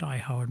 Stott, I.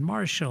 Howard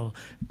Marshall,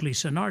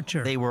 Gleason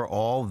Archer. They were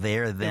all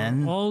there then?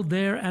 They were all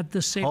there at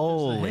the same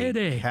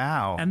Holy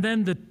cow. And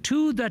then the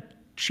two that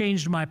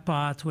changed my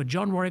path were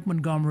John Warwick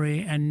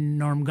Montgomery and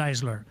Norm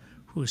Geisler,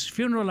 whose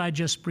funeral I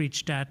just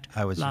preached at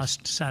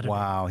last Saturday.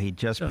 Wow, he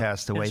just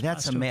passed away.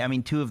 That's amazing. I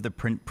mean, two of the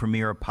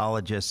premier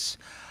apologists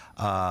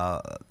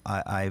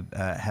I've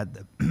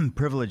had the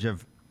privilege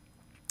of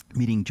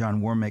meeting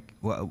John Warwick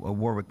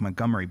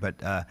Montgomery,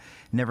 but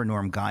never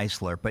Norm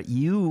Geisler. But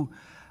you,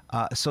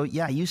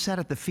 you sat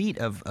at the feet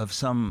of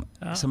some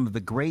of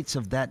the greats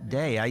of that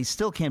day. I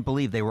still can't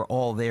believe they were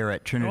all there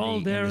at Trinity all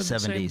there in the at the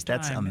same 70s.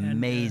 That's time.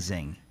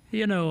 amazing.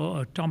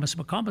 Thomas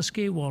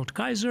McCombsky, Walt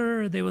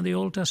Kaiser, they were in the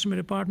Old Testament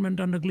department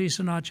under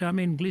Gleason Archer. I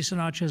mean, Gleason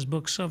Archer's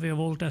book, Survey of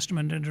Old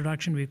Testament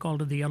Introduction, we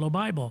called it the Yellow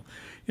Bible.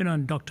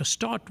 And Dr.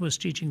 Stott was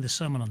teaching the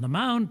Sermon on the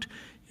Mount.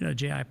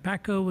 J.I.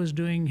 Packer was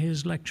doing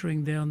his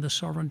lecturing there on the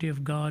sovereignty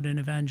of God and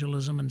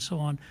evangelism and so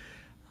on.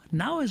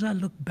 Now, as I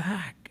look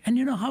back,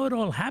 and how it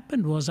all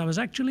happened was I was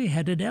actually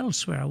headed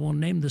elsewhere. I won't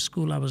name the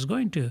school I was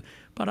going to,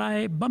 but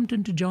I bumped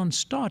into John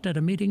Stott at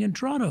a meeting in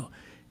Toronto.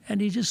 And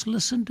he just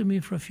listened to me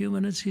for a few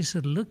minutes. He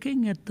said,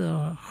 looking at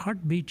the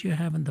heartbeat you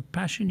have and the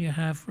passion you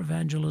have for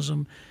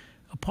evangelism,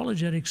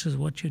 apologetics is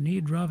what you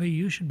need, Ravi.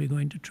 You should be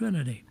going to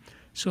Trinity.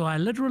 So I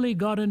literally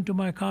got into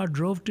my car,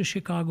 drove to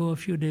Chicago a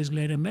few days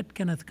later, met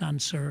Kenneth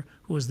Cancer,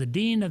 who was the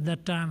dean at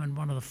that time and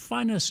one of the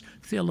finest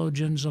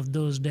theologians of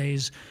those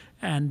days.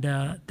 And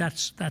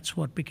that's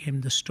what became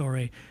the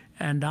story.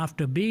 And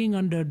after being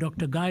under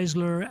Dr.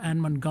 Geisler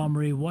and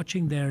Montgomery,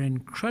 watching their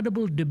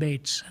incredible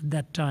debates at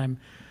that time,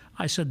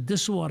 I said,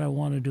 this is what I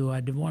want to do.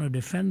 I want to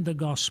defend the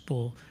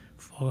gospel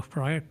for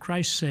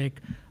Christ's sake.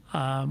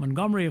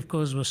 Montgomery, of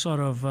course, was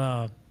sort of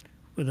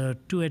with a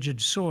two-edged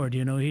sword.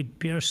 He'd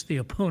pierce the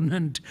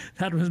opponent.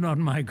 That was not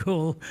my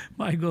goal.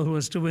 My goal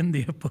was to win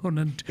the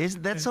opponent.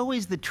 That's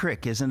always the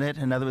trick, isn't it?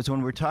 In other words,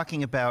 when we're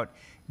talking about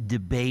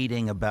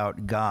debating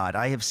about God,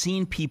 I have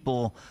seen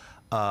people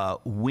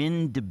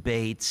win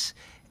debates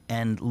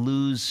and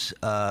lose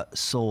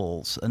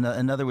souls.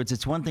 In other words,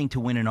 it's one thing to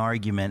win an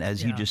argument,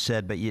 as you just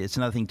said, but it's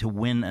another thing to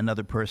win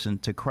another person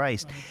to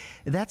Christ.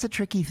 Right. That's a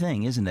tricky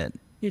thing, isn't it?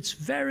 It's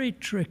very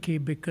tricky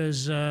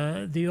because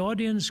the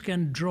audience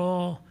can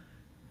draw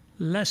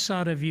less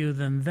out of you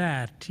than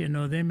that.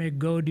 They may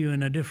goad you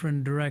in a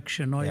different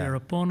direction, or your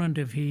opponent,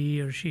 if he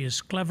or she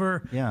is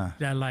clever. Yeah.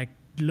 They're like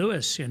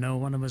Lewis,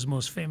 one of his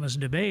most famous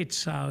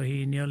debates, how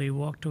he nearly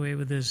walked away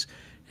with his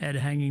head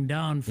hanging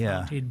down.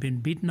 He'd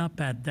been beaten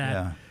up at that.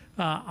 Yeah.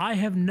 I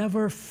have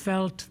never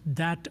felt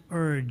that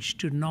urge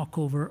to knock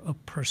over a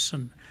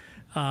person.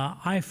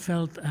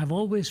 I've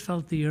always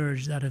felt the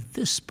urge that if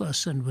this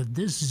person with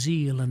this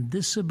zeal and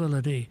this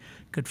ability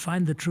could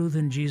find the truth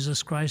in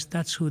Jesus Christ,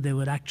 that's who they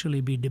would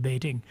actually be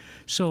debating.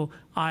 So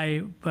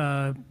I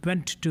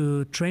went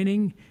to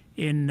training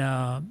in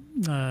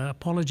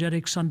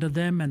apologetics under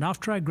them, and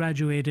after I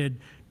graduated,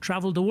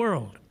 traveled the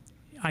world.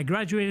 I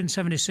graduated in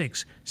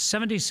 76.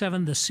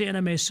 77, the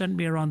CNMA sent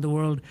me around the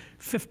world,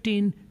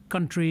 15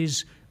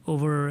 countries,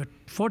 over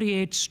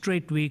 48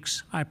 straight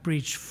weeks. I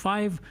preached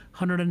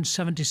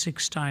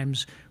 576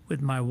 times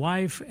with my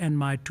wife and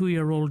my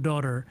 2-year-old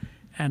daughter,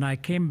 and I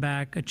came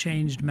back a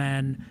changed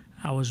man.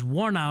 I was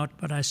worn out,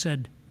 but I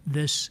said,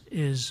 this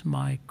is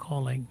my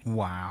calling.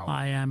 Wow.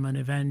 I am an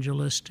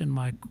evangelist in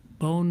my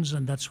bones,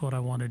 and that's what I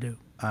want to do.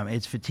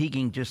 It's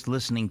fatiguing just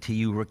listening to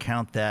you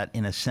recount that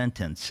in a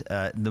sentence.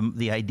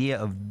 The idea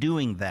of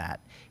doing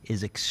that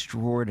is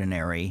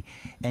extraordinary.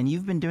 And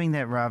you've been doing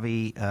that,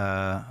 Ravi,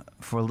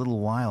 for a little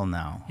while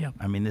now. Yep.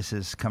 I mean, this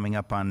is coming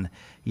up on,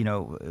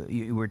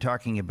 we're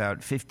talking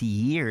about 50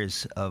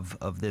 years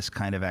of this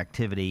kind of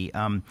activity.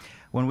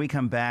 When we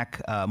come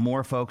back,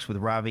 more folks with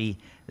Ravi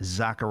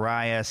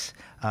Zacharias.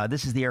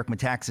 This is the Eric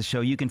Metaxas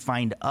Show. You can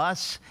find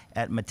us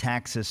at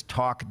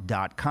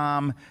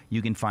metaxastalk.com.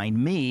 You can find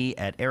me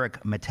at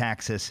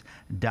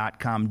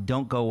ericmetaxas.com.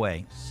 Don't go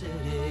away.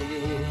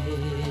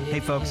 Hey,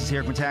 folks, it's the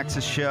Eric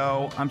Metaxas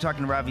Show. I'm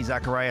talking to Ravi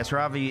Zacharias.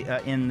 Ravi,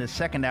 in the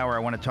second hour, I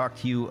want to talk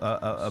to you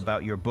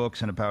about your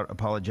books and about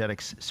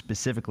apologetics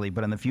specifically.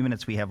 But in the few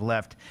minutes we have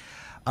left,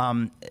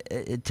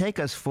 take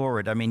us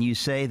forward. I mean, you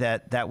say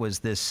that was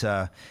this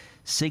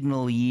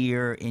signal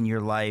year in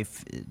your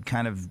life. It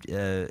kind of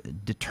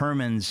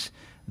determines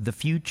the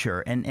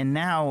future. And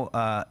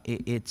now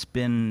it's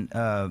been,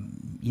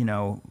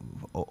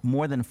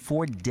 more than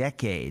 4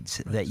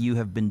 decades that you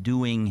have been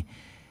doing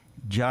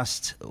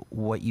just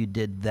what you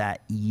did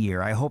that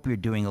year. I hope you're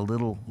doing a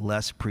little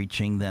less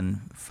preaching than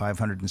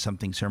 500 and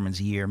something sermons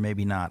a year.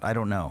 Maybe not. I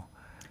don't know.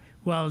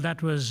 Well,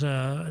 that was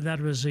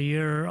a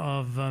year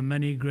of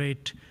many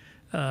great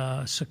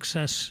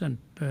success and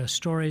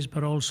stories,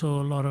 but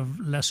also a lot of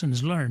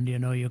lessons learned.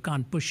 You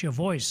can't push your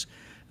voice.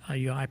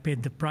 I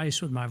paid the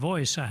price with my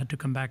voice. I had to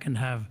come back and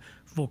have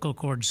vocal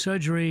cord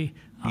surgery.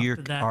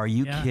 Are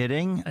you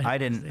kidding? I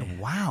didn't.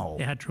 Wow.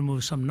 They had to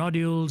remove some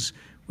nodules,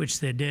 which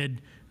they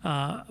did.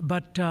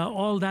 But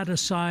all that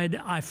aside,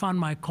 I found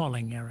my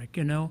calling, Eric,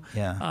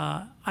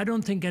 Yeah. I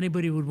don't think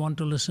anybody would want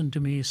to listen to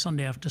me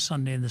Sunday after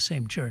Sunday in the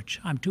same church.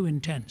 I'm too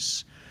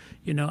intense.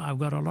 I've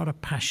got a lot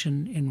of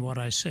passion in what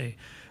I say.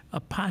 A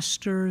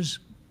pastor's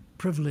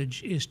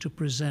privilege is to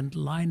present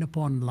line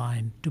upon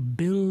line, to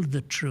build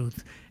the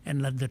truth,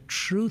 and let the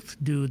truth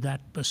do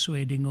that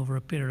persuading over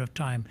a period of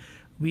time.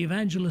 We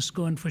evangelists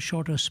go in for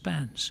shorter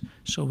spans.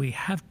 So we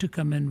have to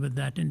come in with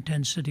that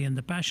intensity and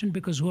the passion,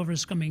 because whoever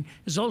is coming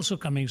is also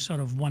coming sort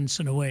of once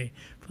in a way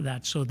for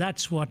that. So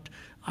that's what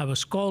I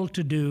was called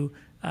to do,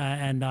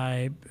 and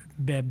I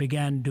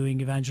began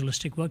doing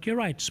evangelistic work. You're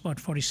right, it's about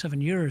 47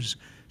 years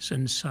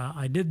since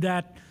I did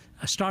that.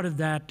 I started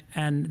that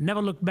and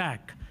never looked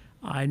back.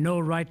 I know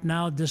right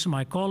now this is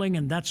my calling,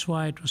 and that's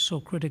why it was so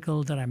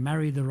critical that I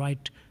marry the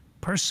right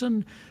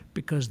person,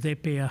 because they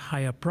pay a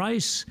higher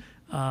price.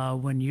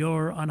 When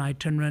you're an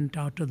itinerant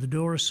out of the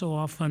door so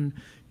often,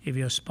 if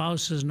your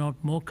spouse is not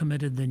more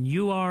committed than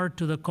you are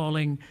to the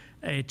calling,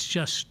 it's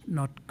just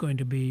not going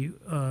to be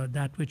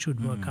that which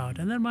would work out.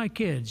 And then my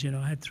kids,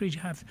 I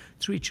have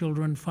three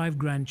children, 5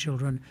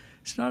 grandchildren.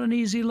 It's not an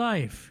easy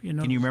life,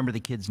 Can you remember the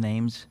kids'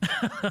 names?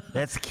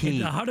 That's key.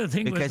 The harder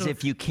thing was because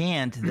if you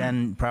can't,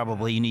 then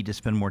probably you need to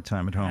spend more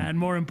time at home. And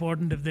more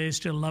important, if they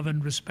still love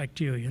and respect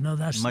you,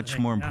 that's much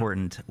more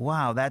important.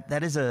 Wow,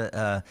 that is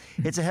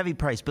it's a heavy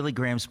price. Billy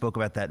Graham spoke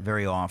about that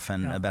very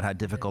often, about how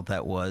difficult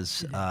that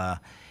was,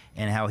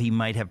 and how he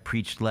might have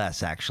preached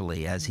less.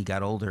 Actually, as he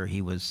got older,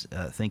 he was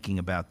thinking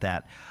about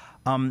that.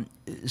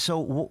 So,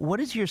 what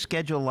is your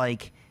schedule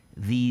like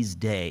these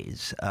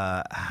days?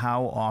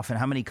 How often,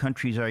 how many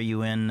countries are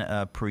you in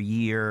per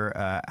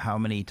year? How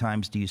many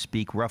times do you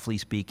speak, roughly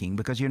speaking?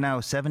 Because you're now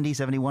 70,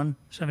 71?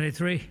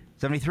 73.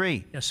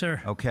 73? Yes,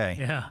 sir. Okay.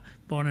 Yeah,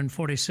 born in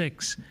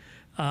 46.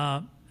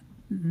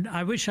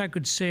 I wish I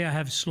could say I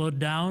have slowed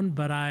down,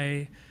 but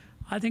I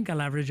think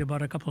I'll average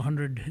about a couple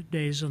hundred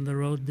days on the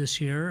road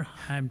this year.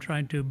 I'm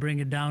trying to bring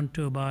it down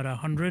to about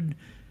 100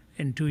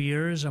 in 2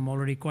 years. I'm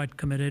already quite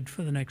committed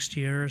for the next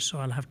year, so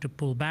I'll have to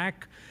pull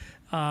back.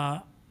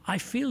 I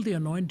feel the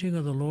anointing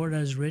of the Lord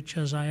as rich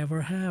as I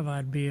ever have.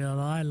 I'd be a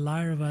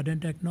liar if I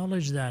didn't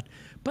acknowledge that.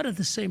 But at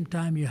the same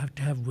time, you have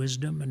to have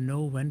wisdom and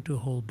know when to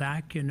hold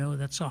back.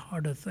 That's a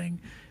harder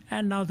thing.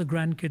 And now the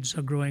grandkids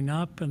are growing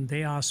up, and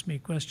they ask me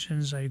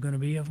questions. Are you going to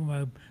be here for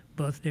my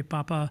birthday,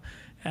 Papa?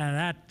 And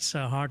that's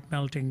a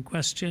heart-melting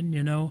question,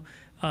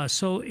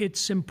 So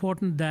it's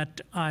important that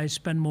I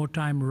spend more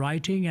time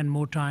writing and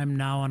more time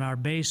now on our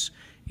base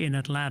in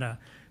Atlanta.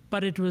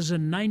 But it was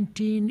in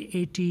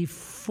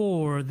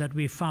 1984 that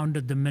we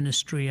founded the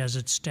ministry as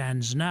it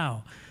stands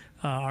now,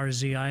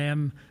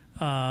 RZIM,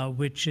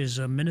 which is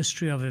a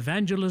ministry of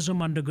evangelism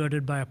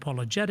undergirded by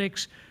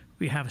Apologetics.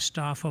 We have a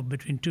staff of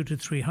between 200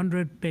 to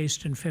 300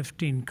 based in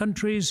 15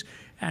 countries,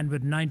 and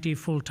with 90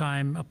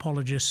 full-time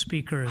apologist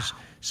speakers,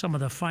 some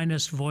of the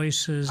finest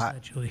voices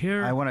that you'll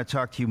hear. I want to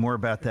talk to you more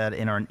about that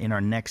in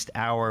our next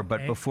hour,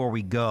 but before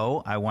we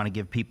go, I want to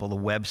give people the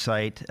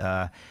website,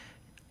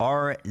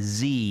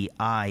 rzim.org.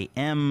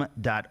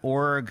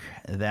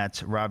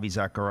 That's Ravi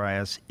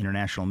Zacharias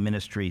International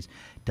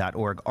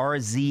Ministries.org.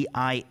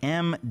 rzim.org.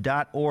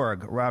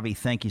 Ravi,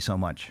 thank you so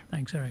much.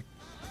 Thanks, Eric.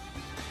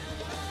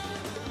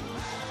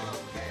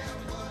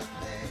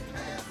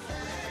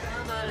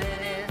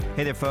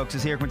 Hey there, folks.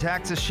 It's the Eric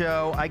Metaxas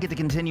Show. I get to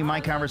continue my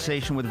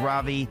conversation with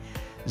Ravi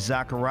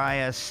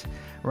Zacharias.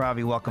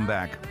 Ravi, welcome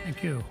back.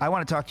 Thank you. I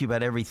want to talk to you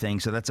about everything,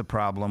 so that's a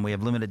problem. We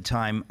have limited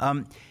time.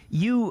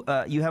 You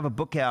have a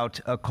book out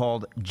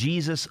called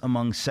Jesus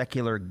Among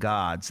Secular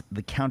Gods,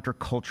 The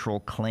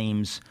Countercultural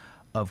Claims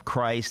of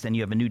Christ, and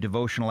you have a new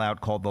devotional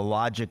out called The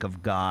Logic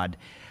of God.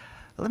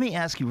 Let me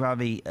ask you,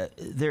 Ravi,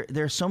 there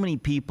are so many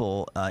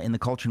people in the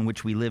culture in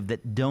which we live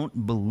that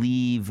don't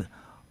believe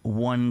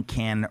one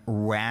can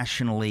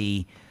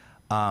rationally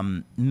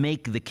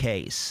make the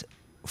case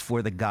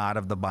for the God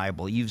of the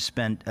Bible. You've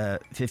spent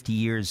 50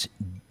 years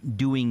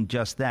doing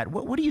just that.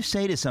 What do you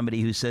say to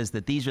somebody who says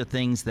that these are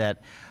things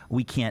that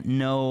we can't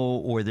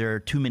know, or there are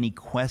too many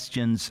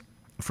questions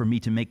for me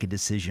to make a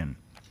decision?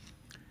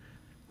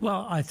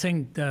 Well, I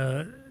think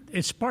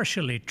it's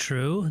partially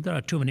true. There are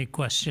too many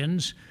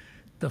questions.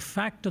 The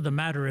fact of the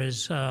matter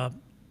is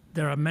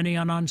there are many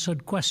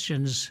unanswered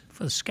questions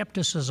for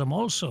skepticism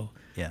also.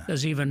 Yeah.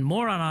 There's even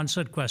more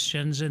unanswered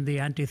questions in the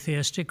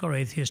anti-theistic or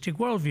atheistic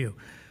worldview.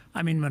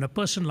 I mean, when a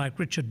person like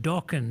Richard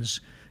Dawkins,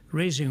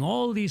 raising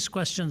all these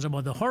questions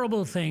about the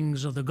horrible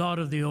things of the God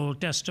of the Old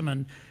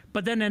Testament,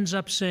 but then ends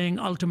up saying,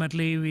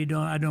 ultimately,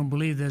 I don't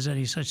believe there's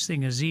any such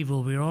thing as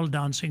evil. We're all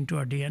dancing to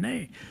our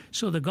DNA.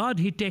 So the God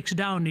he takes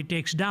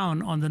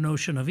down on the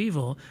notion of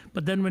evil.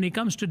 But then when he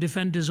comes to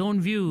defend his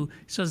own view,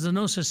 he says there's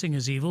no such thing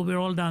as evil. We're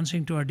all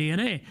dancing to our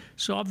DNA.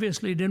 So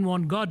obviously he didn't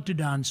want God to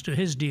dance to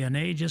his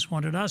DNA. He just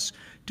wanted us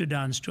to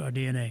dance to our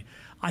DNA.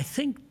 I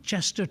think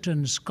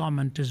Chesterton's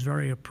comment is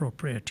very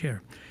appropriate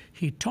here.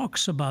 He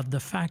talks about the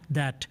fact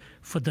that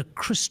for the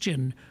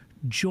Christian,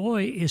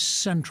 joy is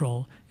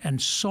central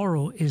and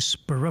sorrow is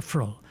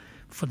peripheral.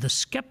 For the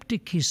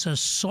skeptic, he says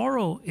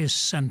sorrow is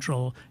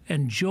central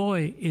and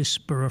joy is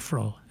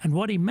peripheral. And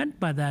what he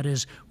meant by that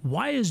is,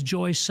 why is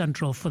joy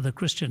central for the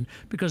Christian?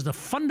 Because the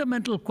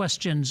fundamental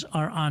questions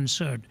are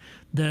answered.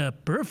 The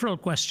peripheral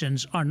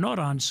questions are not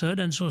answered,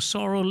 and so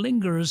sorrow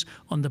lingers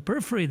on the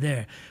periphery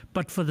there.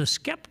 But for the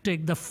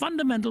skeptic, the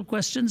fundamental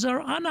questions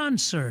are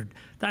unanswered.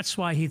 That's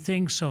why he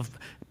thinks of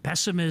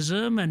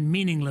pessimism and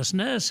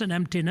meaninglessness and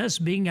emptiness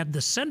being at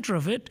the center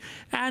of it,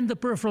 and the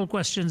peripheral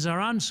questions are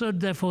answered,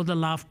 therefore the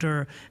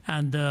laughter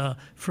and the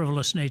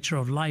frivolous nature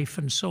of life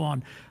and so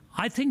on.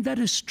 I think that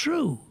is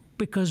true,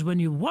 because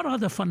what are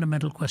the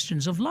fundamental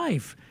questions of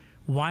life?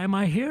 Why am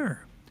I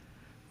here?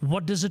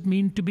 What does it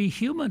mean to be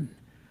human?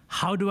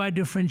 How do I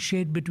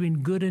differentiate between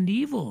good and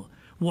evil?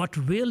 What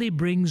really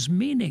brings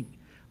meaning?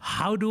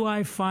 How do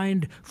I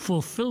find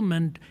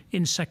fulfillment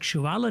in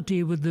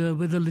sexuality with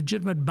the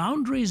legitimate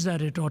boundaries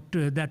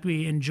that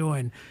we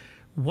enjoin?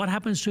 What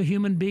happens to a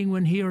human being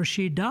when he or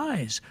she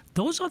dies?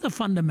 Those are the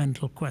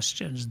fundamental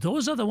questions.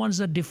 Those are the ones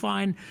that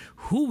define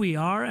who we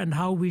are and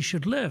how we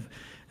should live.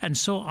 And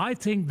so I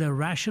think the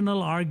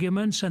rational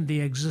arguments and the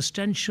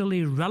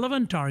existentially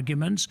relevant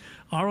arguments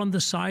are on the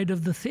side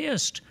of the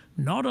theist,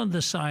 not on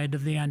the side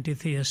of the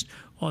anti-theist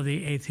or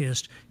the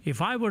atheist.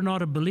 If I were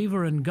not a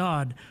believer in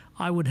God,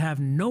 I would have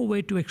no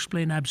way to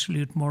explain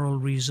absolute moral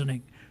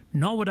reasoning,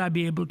 nor would I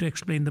be able to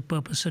explain the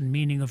purpose and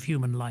meaning of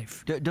human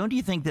life. Don't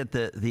you think that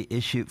the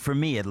issue, for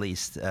me at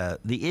least,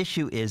 the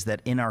issue is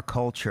that in our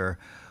culture,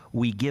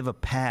 we give a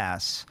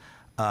pass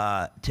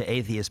to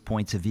atheist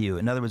points of view?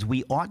 In other words,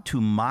 we ought to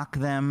mock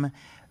them,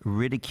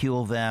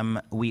 ridicule them.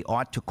 We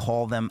ought to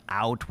call them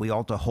out. We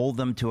ought to hold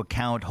them to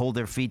account, hold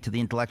their feet to the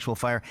intellectual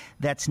fire.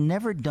 That's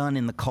never done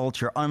in the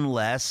culture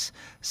unless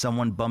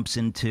someone bumps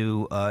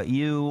into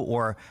you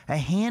or a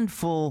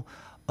handful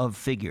of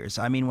figures.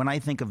 I mean, when I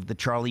think of the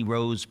Charlie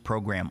Rose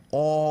program,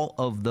 all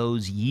of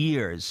those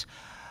years,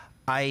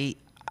 I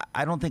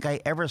don't think I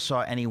ever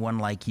saw anyone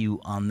like you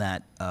on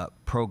that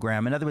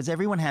program. In other words,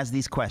 everyone has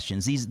these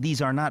questions.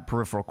 These are not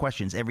peripheral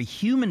questions. Every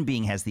human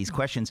being has these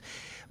questions.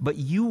 But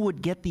you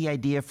would get the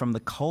idea from the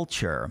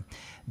culture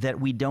that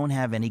we don't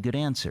have any good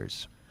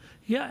answers.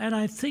 Yeah, and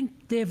I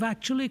think they've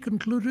actually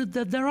concluded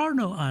that there are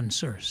no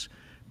answers,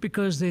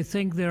 because they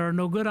think there are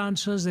no good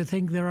answers. They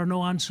think there are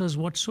no answers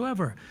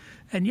whatsoever.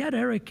 And yet,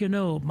 Eric,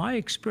 my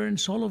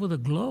experience all over the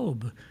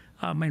globe,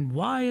 I mean,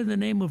 why in the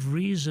name of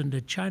reason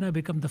did China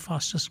become the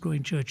fastest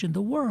growing church in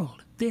the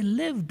world? They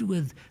lived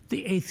with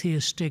the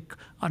atheistic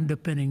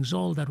underpinnings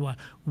all that while.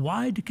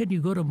 Why can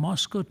you go to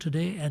Moscow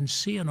today and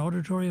see an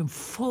auditorium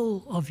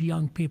full of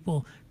young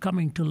people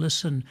coming to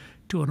listen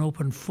to an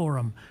open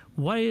forum?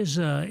 Why is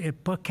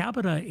per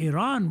capita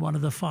Iran one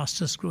of the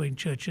fastest growing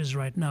churches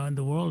right now in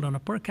the world on a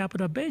per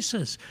capita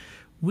basis?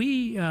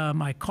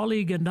 My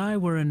colleague and I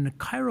were in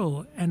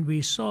Cairo, and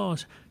we saw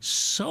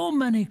so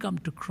many come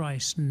to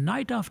Christ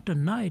night after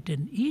night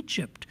in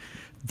Egypt.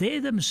 They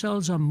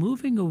themselves are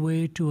moving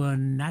away to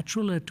an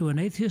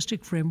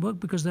atheistic framework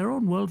because their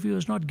own worldview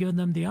has not given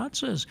them the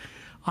answers.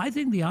 I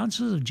think the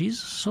answers of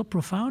Jesus are so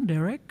profound,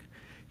 Eric.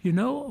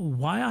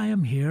 Why I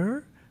am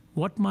here,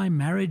 what my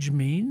marriage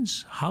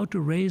means, how to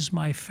raise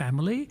my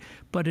family,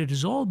 but it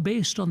is all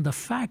based on the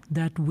fact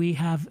that we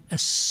have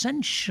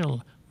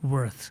essential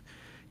worth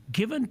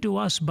given to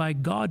us by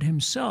God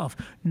himself,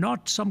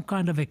 not some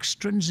kind of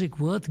extrinsic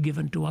worth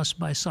given to us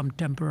by some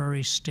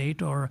temporary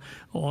state or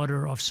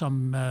order of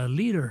some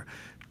leader.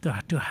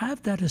 To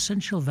have that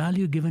essential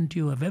value given to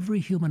you of every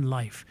human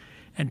life,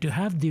 and to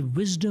have the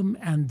wisdom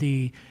and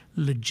the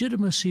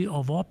legitimacy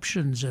of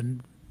options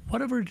and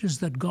whatever it is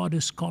that God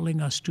is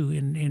calling us to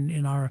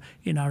in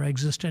our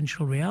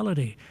existential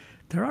reality.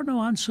 There are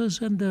no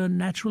answers in the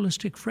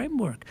naturalistic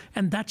framework.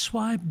 And that's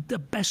why the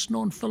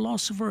best-known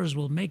philosophers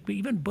will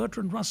even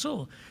Bertrand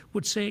Russell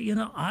would say,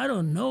 I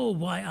don't know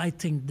why I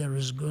think there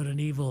is good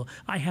and evil.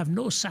 I have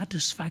no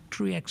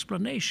satisfactory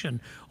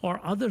explanation.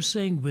 Or others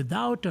saying,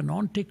 without an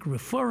ontic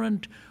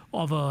referent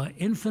of an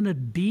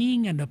infinite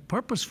being and a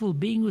purposeful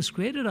being who has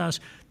created us,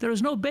 there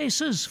is no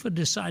basis for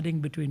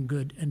deciding between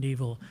good and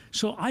evil.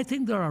 So I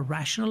think there are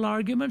rational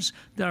arguments,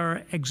 there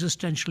are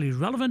existentially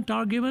relevant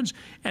arguments,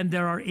 and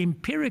there are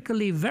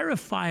empirically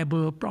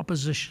verifiable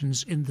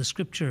propositions in the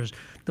scriptures.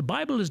 The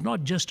Bible is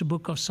not just a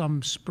book of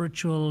some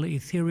spiritual,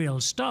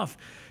 ethereal stuff.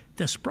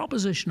 There's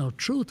propositional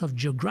truth of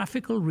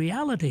geographical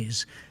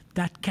realities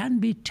that can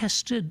be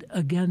tested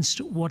against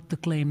what the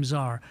claims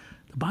are.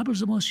 The Bible is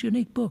the most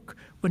unique book.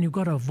 When you've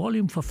got a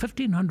volume for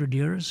 1,500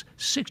 years,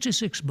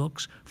 66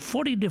 books,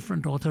 40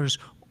 different authors,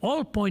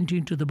 all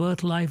pointing to the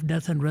birth, life,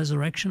 death, and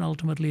resurrection,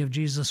 ultimately, of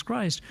Jesus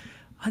Christ,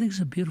 I think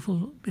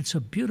it's a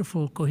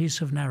beautiful,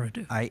 cohesive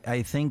narrative.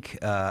 I think,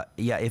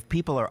 if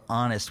people are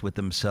honest with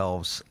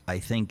themselves, I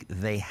think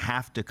they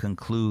have to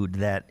conclude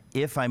that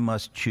if I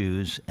must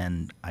choose,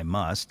 and I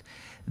must,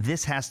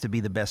 this has to be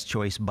the best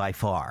choice by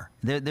far.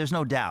 There's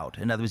no doubt.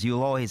 In other words,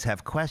 you'll always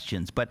have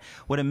questions. But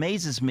what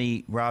amazes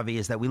me, Ravi,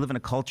 is that we live in a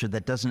culture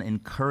that doesn't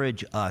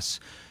encourage us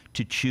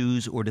to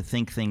choose or to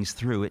think things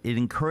through. It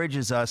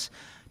encourages us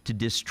to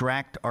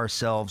distract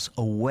ourselves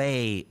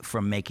away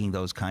from making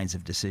those kinds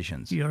of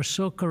decisions. You're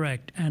so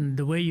correct. And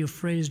the way you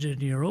phrased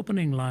it in your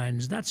opening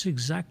lines, that's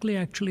exactly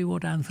actually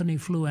what Anthony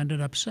Flew ended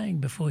up saying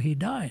before he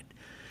died.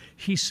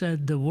 he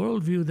said the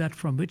worldview that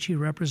from which he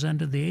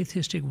represented, the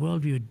atheistic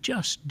worldview,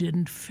 just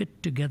didn't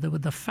fit together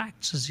with the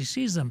facts as he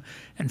sees them.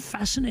 And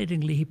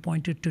fascinatingly, he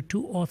pointed to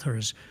two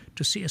authors,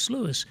 to C.S.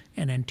 Lewis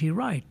and N.T.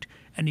 Wright.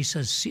 And he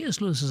says C.S.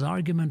 Lewis's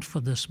argument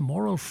for this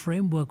moral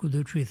framework with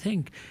which we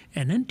think,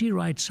 and N.T.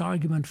 Wright's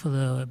argument for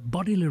the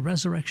bodily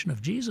resurrection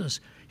of Jesus,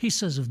 he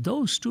says if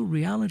those two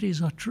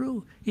realities are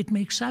true, it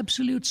makes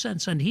absolute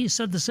sense. And he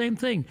said the same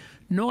thing.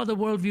 No other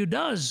worldview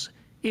does.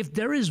 If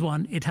there is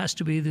one, it has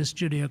to be this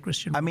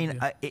Judeo-Christian worldview. I mean,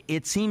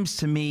 it seems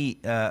to me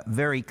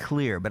very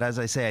clear, but as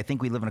I say, I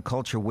think we live in a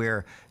culture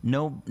where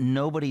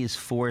nobody is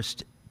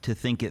forced to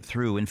think it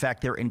through. In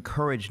fact, they're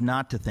encouraged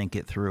not to think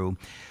it through.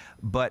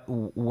 But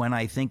when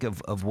I think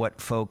of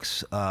what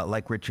folks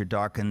like Richard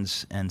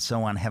Dawkins and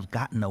so on have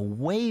gotten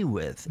away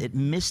with, it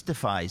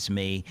mystifies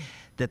me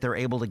that they're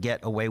able to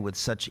get away with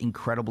such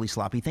incredibly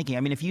sloppy thinking.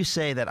 I mean, if you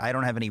say that I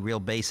don't have any real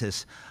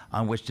basis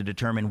on which to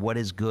determine what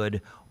is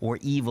good or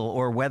evil,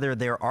 or whether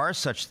there are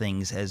such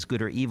things as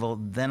good or evil,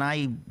 then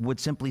I would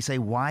simply say,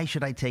 why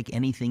should I take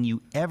anything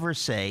you ever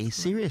say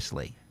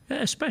seriously?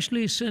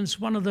 Especially since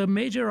one of the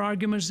major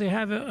arguments they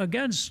have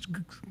against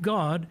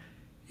God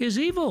is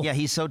evil. Yeah,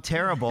 he's so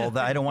terrible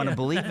that I don't want to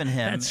believe in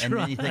him. That's and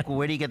right. then you think, well,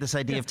 where do you get this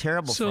idea of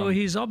terrible from? So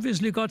he's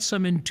obviously got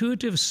some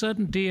intuitive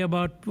certainty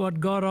about what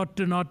God ought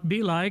to not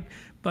be like,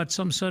 but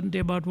some certainty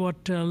about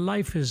what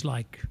life is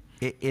like.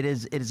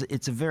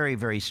 It's a very,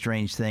 very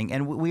strange thing.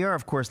 And we are,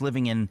 of course,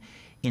 living in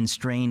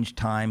strange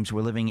times.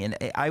 We're living in,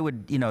 I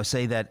would,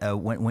 say that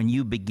when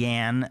you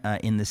began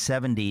in the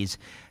 70s,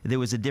 there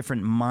was a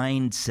different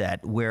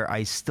mindset where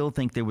I still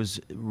think there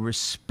was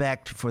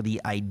respect for the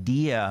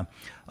idea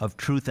of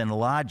truth and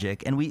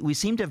logic. And we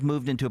seem to have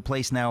moved into a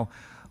place now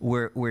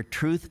where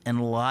truth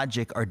and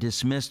logic are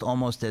dismissed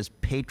almost as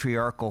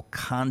patriarchal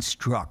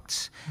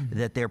constructs,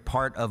 that they're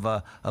part of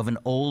an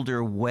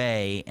older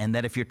way, and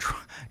that if you're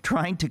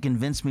trying to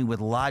convince me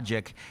with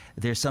logic,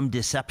 there's some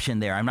deception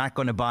there. I'm not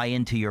going to buy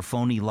into your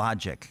phony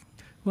logic.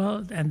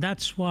 Well, and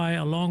that's why,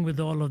 along with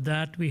all of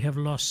that, we have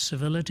lost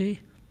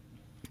civility,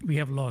 we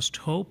have lost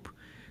hope,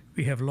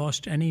 we have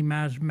lost any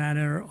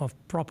manner of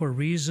proper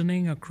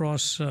reasoning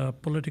across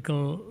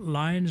political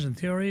lines and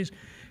theories.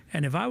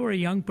 And if I were a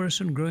young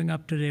person growing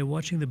up today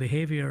watching the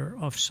behavior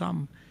of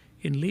some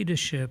in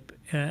leadership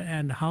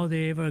and how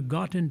they ever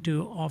got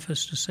into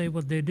office to say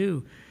what they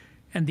do,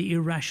 and the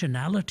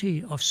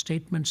irrationality of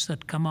statements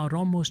that come out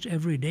almost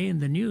every day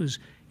in the news,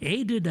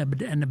 aided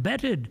and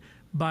abetted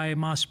by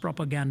mass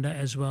propaganda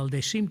as well.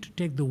 They seem to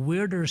take the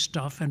weirder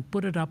stuff and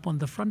put it up on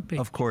the front page.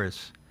 Of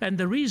course. And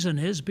the reason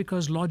is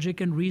because logic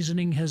and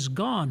reasoning has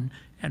gone.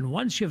 And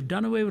once you've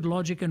done away with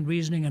logic and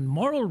reasoning, and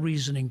moral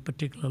reasoning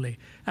particularly,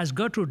 as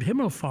Gertrude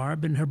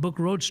Himmelfarb in her book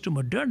Roads to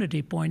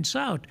Modernity points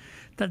out,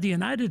 that the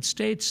United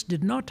States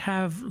did not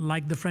have,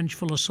 like the French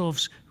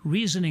philosophers,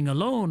 reasoning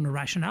alone,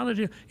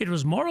 rationality. It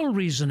was moral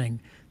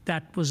reasoning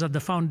that was at the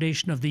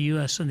foundation of the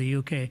US and the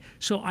UK.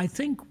 So I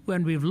think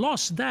when we've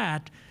lost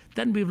that,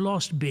 then we've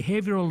lost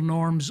behavioral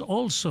norms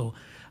also.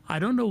 I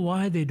don't know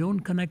why they don't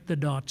connect the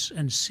dots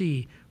and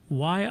see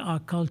why our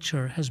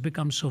culture has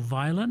become so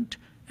violent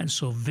and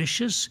so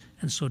vicious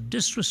and so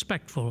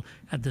disrespectful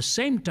at the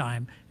same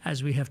time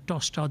as we have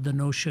tossed out the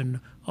notion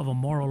of a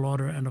moral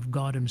order and of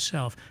God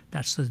himself.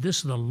 This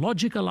is the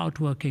logical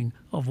outworking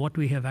of what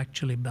we have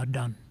actually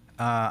done.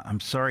 I'm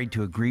sorry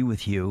to agree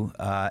with you.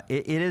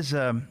 It's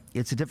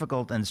a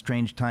difficult and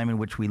strange time in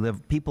which we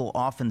live. People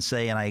often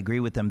say, and I agree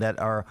with them, that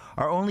our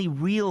only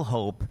real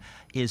hope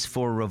is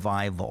for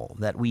revival,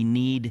 that we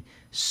need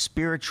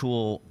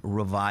spiritual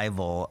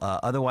revival.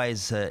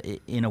 Otherwise,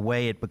 in a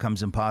way, it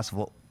becomes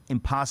impossible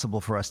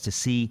for us to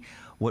see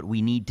what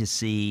we need to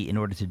see in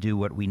order to do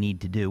what we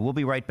need to do. We'll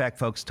be right back,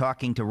 folks,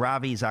 talking to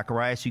Ravi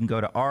Zacharias. You can go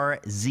to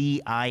rzim.org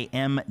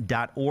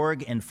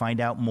and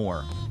find out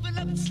more.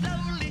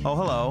 Oh,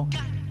 hello.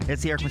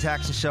 It's the Eric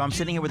Metaxas Show. I'm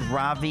sitting here with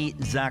Ravi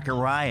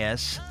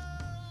Zacharias.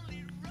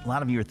 A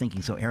lot of you are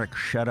thinking, so Eric,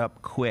 shut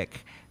up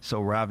quick so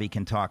Ravi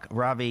can talk.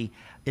 Ravi,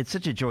 it's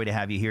such a joy to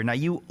have you here. Now,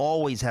 you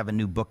always have a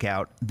new book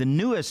out. The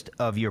newest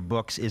of your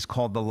books is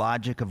called The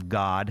Logic of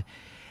God.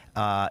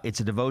 It's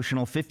a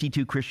devotional,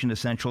 52 Christian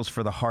Essentials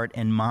for the Heart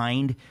and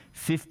Mind.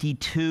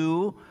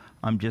 52,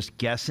 I'm just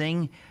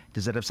guessing.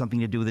 Does that have something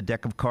to do with a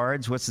deck of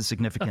cards? What's the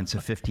significance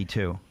of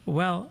 52?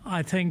 Well,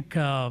 I think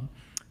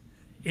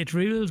it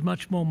reveals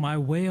much more my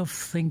way of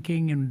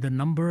thinking, and the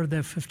number of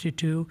the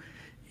 52.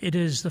 It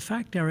is the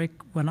fact, Eric,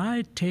 when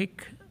I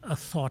take a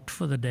thought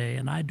for the day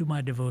and I do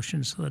my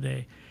devotions for the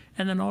day,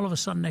 and then all of a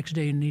sudden next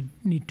day you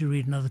need to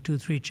read another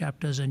 2-3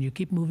 chapters and you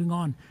keep moving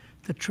on,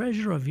 the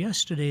treasure of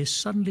yesterday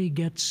suddenly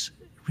gets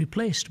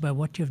replaced by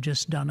what you've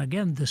just done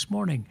again this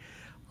morning.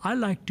 I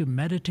like to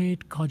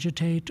meditate,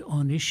 cogitate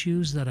on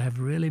issues that have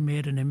really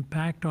made an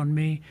impact on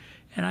me.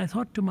 And I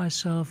thought to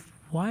myself,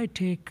 why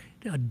take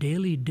a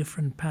daily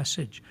different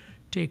passage?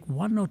 Take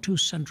 1 or 2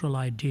 central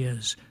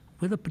ideas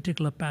with a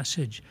particular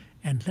passage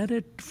and let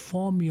it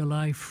form your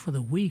life for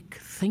the week,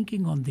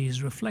 thinking on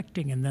these,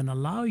 reflecting, and then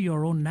allow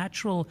your own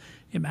natural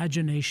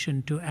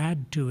imagination to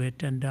add to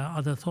it and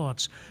other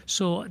thoughts.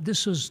 So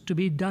this was to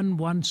be done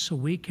once a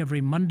week,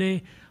 every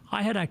Monday.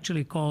 I had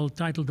actually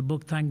titled the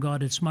book, Thank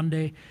God It's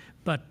Monday,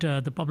 but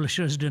the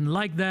publishers didn't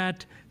like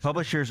that.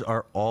 Publishers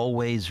are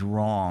always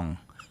wrong,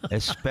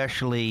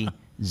 especially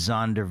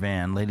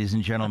Zondervan, ladies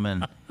and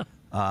gentlemen.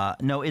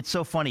 No, it's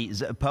so funny.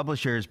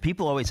 Publishers,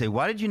 people always say,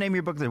 "Why did you name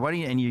your book that?" Why do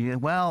you? And you,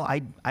 well,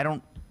 I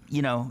don't.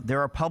 You know,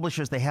 there are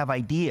publishers. They have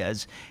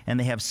ideas and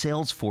they have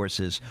sales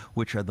forces,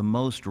 which are the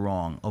most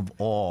wrong of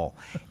all.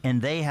 And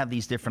they have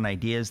these different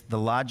ideas. The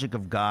logic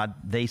of God.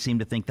 They seem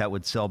to think that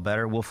would sell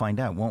better. We'll find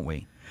out, won't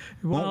we?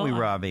 Well, won't we,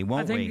 Ravi?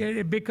 Won't we? I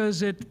think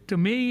because to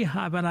me,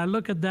 when I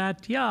look at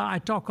that, I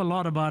talk a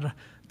lot about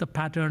the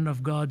pattern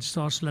of God's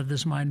thoughts, let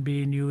this mind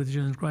be in you, which is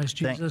in Christ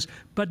Jesus.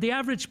 But the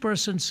average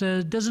person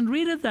doesn't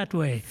read it that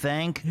way.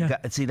 Thank God.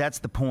 See, that's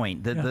the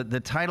point.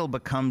 The title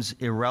becomes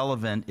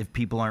irrelevant if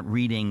people aren't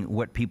reading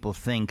what people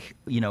think,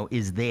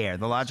 is there.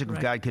 The logic of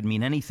God could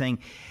mean anything.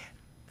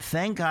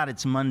 Thank God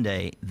it's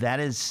Monday. That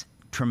is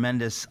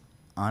tremendous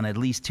on at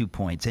least 2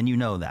 points, and you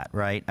know that,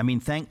 right? I mean,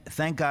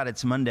 thank God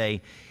it's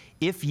Monday.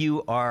 If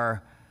you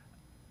are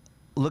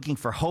looking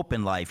for hope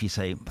in life, you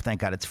say,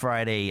 thank God it's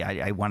Friday,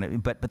 I want to,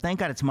 but thank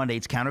God it's Monday,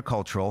 it's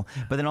countercultural.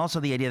 But then also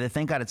the idea that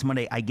thank God it's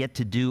Monday, I get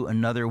to do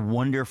another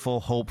wonderful,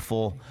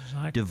 hopeful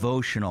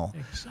devotional.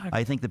 Exactly.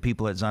 I think the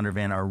people at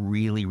Zondervan are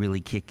really,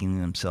 really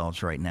kicking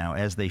themselves right now,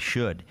 as they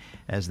should.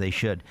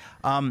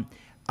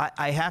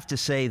 I have to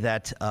say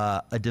that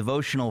a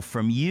devotional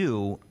from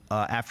you,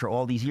 after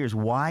all these years,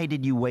 why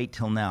did you wait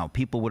till now?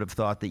 People would have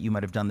thought that you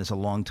might have done this a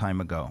long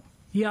time ago.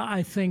 Yeah,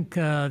 I think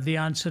the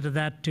answer to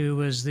that, too,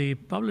 was the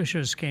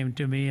publishers came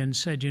to me and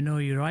said,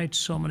 you write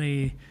so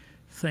many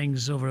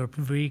things over a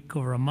week,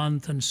 over a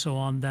month, and so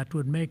on, that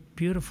would make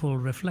beautiful,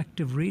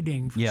 reflective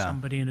reading for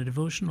somebody in a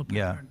devotional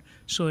pattern.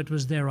 So it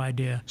was their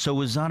idea. So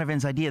was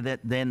Zondervan's idea that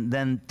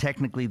then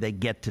technically they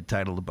get to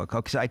title the book.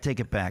 Okay, so I take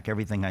it back,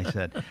 everything I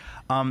said.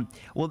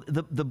 Well,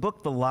 the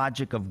book, The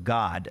Logic of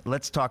God,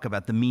 let's talk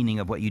about the meaning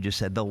of what you just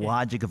said, the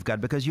logic of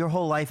God, because your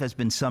whole life has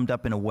been summed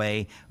up in a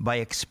way by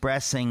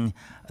expressing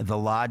the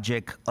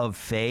logic of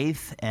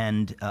faith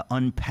and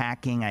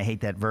unpacking, I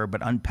hate that verb,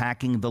 but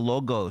unpacking the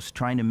logos,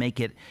 trying to make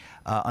it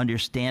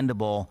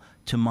understandable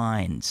to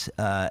minds.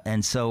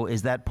 And so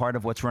is that part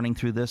of what's running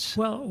through this?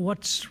 Well,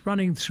 what's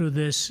running through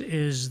this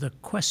is the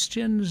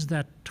questions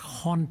that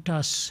haunt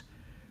us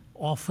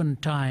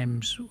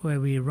oftentimes, where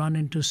we run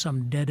into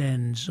some dead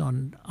ends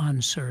on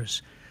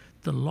answers.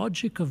 The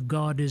logic of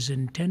God is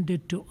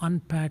intended to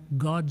unpack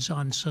God's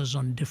answers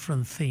on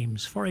different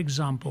themes. For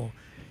example,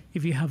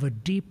 if you have a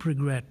deep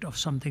regret of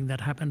something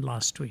that happened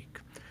last week,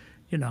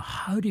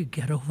 how do you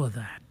get over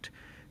that?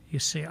 You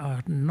say, I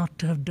ought not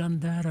to have done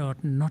that, I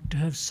ought not to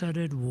have said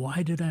it,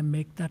 why did I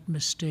make that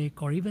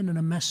mistake? Or even in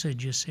a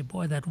message, you say,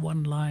 boy, that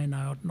one line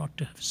I ought not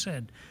to have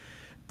said.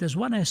 There's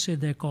one essay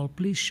there called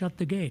Please Shut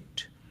the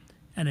Gate.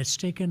 And it's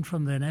taken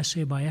from an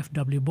essay by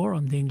F.W.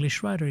 Borum, the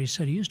English writer. He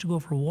said he used to go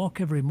for a walk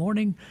every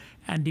morning,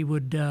 and he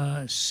would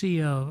see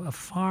a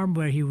farm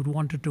where he would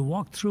wanted to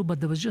walk through, but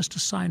there was just a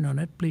sign on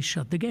it, please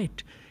shut the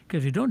gate.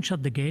 Because if you don't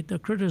shut the gate, the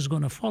critter is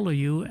going to follow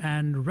you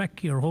and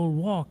wreck your whole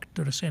walk,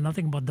 to say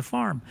nothing about the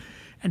farm.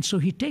 And so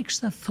he takes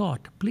that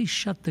thought, please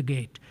shut the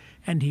gate,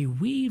 and he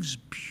weaves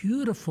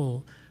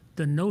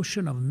the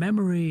notion of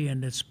memory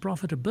and its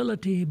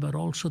profitability, but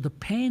also the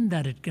pain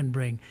that it can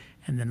bring.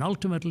 And then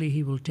ultimately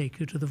he will take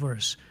you to the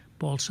verse.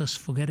 Paul says,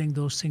 forgetting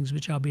those things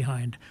which are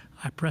behind,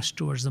 I press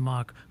towards the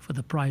mark for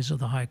the prize of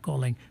the high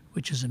calling,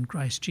 which is in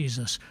Christ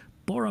Jesus.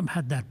 Borum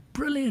had that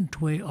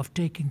brilliant way of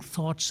taking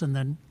thoughts and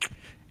then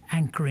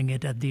anchoring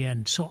it at the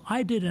end. So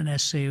I did an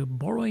essay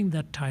borrowing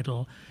that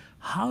title,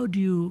 How Do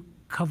You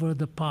Cover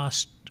the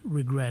Past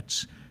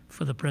Regrets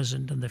for the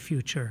Present and the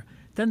Future?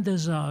 Then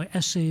there's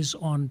essays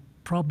on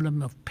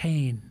problem of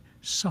pain,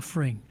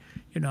 suffering.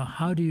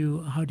 How do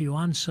you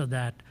answer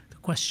that? The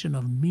question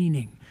of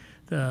meaning,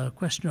 the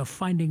question of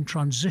finding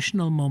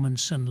transitional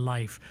moments in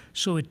life.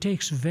 So it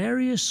takes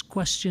various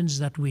questions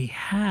that we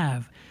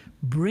have,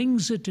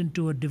 brings it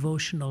into a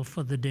devotional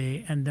for the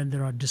day, and then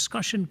there are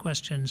discussion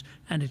questions,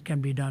 and it can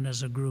be done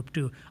as a group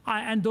too.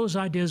 And those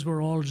ideas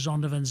were all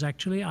Zondervan's,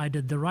 actually. I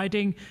did the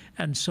writing,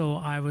 and so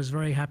I was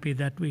very happy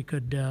that we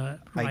could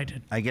write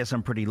it. I guess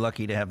I'm pretty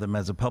lucky to have them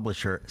as a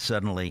publisher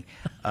suddenly.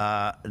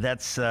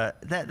 That's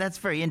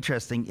very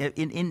interesting.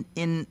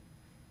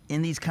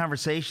 In these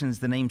conversations,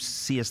 the name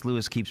C.S.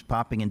 Lewis keeps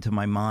popping into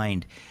my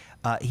mind.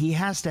 He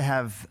has to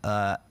have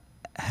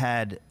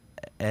had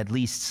at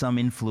least some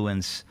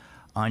influence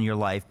on your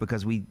life,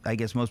 because I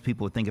guess most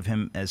people would think of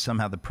him as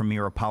somehow the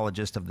premier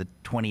apologist of the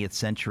 20th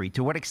century.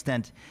 To what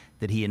extent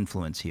did he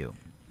influence you?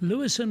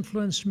 Lewis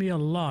influenced me a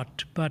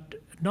lot, but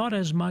not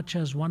as much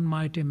as one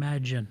might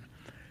imagine.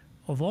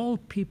 Of all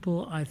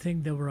people, I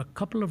think there were a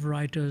couple of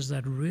writers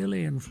that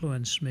really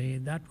influenced me.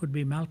 That would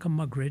be Malcolm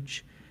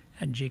Muggeridge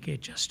and G.K.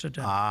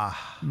 Chesterton.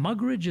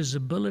 Muggeridge's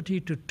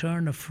ability to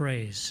turn a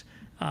phrase.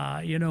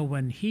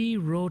 When he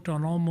wrote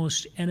on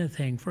almost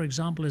anything, for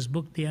example, his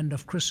book, The End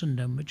of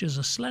Christendom, which is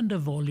a slender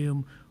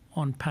volume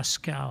on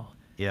Pascal,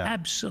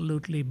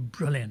 absolutely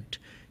brilliant.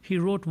 He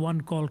wrote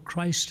one called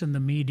Christ and the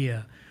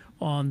Media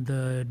on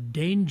the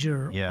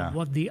danger of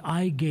what the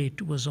eye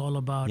gate was all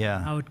about,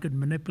 and how it could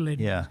manipulate.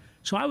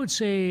 So I would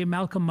say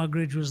Malcolm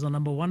Muggeridge was the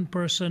number one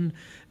person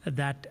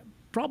that,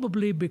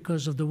 probably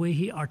because of the way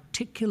he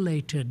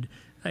articulated.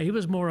 He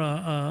was more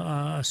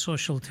a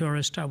social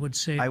theorist, I would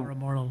say, or a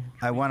moral.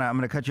 I'm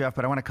going to cut you off,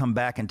 but I want to come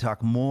back and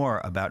talk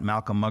more about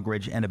Malcolm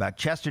Muggeridge and about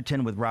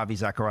Chesterton with Ravi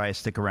Zacharias.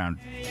 Stick around.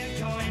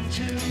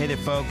 Hey there,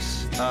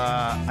 folks.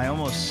 I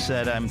almost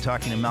said I'm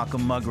talking to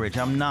Malcolm Muggeridge.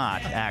 I'm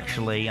not,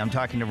 actually. I'm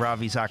talking to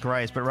Ravi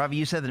Zacharias. But Ravi,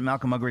 you said that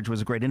Malcolm Muggeridge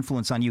was a great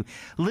influence on you.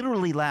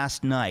 Literally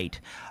last night,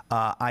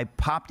 I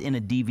popped in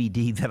a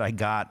DVD that I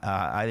got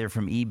either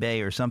from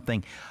eBay or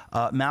something.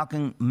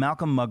 Malcolm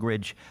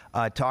Muggeridge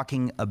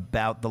talking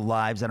about the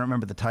lives. I don't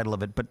remember the title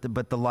of it,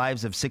 but the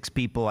lives of six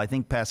people. I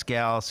think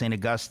Pascal, St.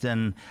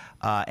 Augustine,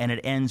 and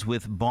it ends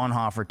with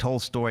Bonhoeffer,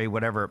 Tolstoy,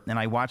 whatever. And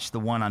I watched the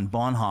one on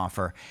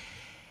Bonhoeffer.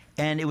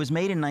 And it was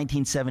made in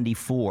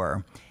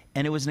 1974.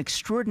 And it was an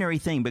extraordinary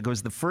thing because it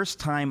was the first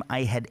time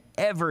I had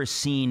ever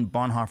seen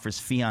Bonhoeffer's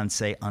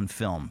fiancée on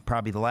film.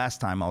 Probably the last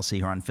time I'll see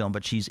her on film,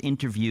 but she's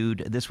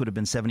interviewed. This would have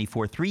been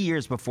 74, 3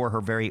 years before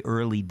her very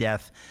early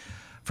death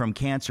from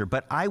cancer.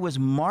 But I was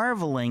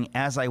marveling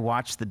as I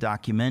watched the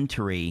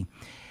documentary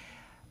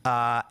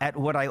at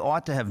what I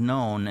ought to have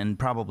known and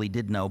probably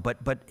did know, but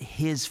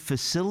his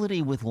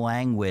facility with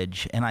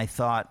language. And I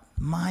thought,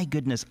 my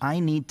goodness, I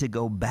need to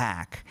go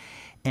back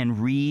and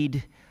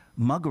read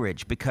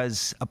Muggeridge,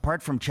 because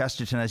apart from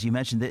Chesterton, as you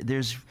mentioned,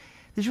 there's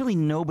really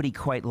nobody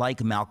quite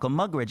like Malcolm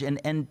Muggeridge.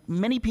 And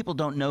many people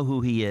don't know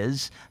who he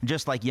is,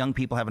 just like young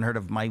people haven't heard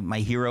of my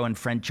hero and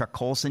friend Chuck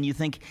Colson. You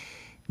think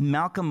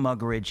Malcolm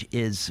Muggeridge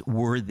is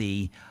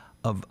worthy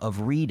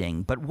of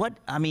reading. But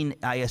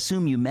I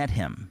assume you met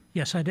him.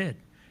 Yes, I did.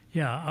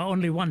 Yeah,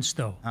 only once,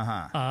 though.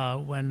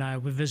 When I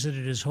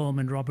visited his home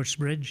in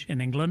Robertsbridge in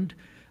England,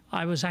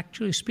 I was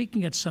actually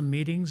speaking at some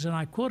meetings, and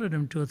I quoted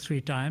him 2 or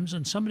 3 times,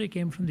 and somebody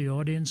came from the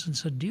audience and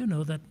said, "Do you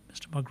know that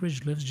Mr.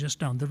 Muggeridge lives just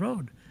down the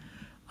road?"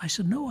 I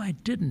said, "No, I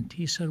didn't."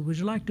 He said, "Would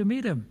you like to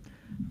meet him?"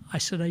 I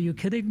said, "Are you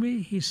kidding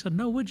me?" He said,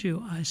 "No, would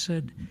you?" I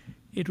said,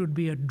 "It would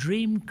be a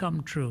dream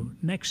come true."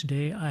 Next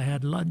day, I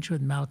had lunch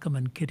with Malcolm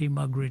and Kitty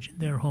Muggeridge in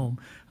their home,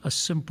 a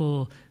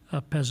simple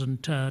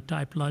peasant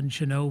type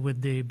lunch,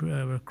 with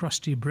the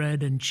crusty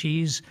bread and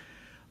cheese.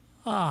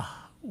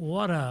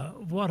 What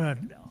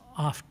an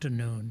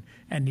afternoon.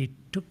 And he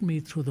took me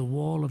through the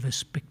wall of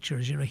his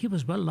pictures. He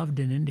was well loved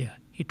in India.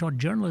 He taught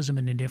journalism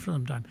in India for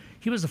some time.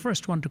 He was the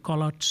first one to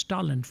call out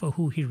Stalin for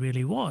who he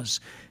really was.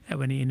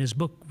 When in his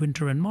book,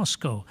 Winter in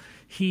Moscow,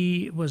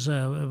 he was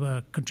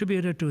a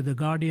contributor to The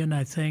Guardian,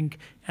 I think,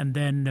 and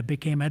then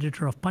became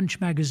editor of Punch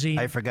magazine.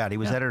 I forgot. He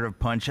was editor of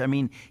Punch. I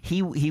mean,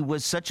 he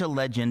was such a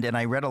legend, and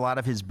I read a lot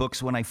of his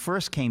books when I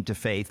first came to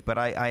faith, but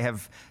I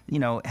have,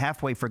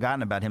 halfway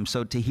forgotten about him.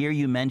 So to hear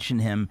you mention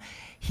him,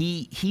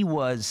 he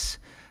was...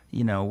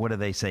 what do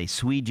they say?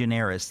 Sui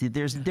generis.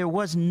 There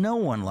was no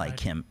one like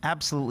him.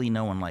 Absolutely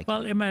no one like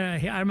him. Well,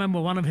 I remember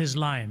one of his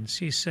lines.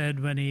 He said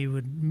when he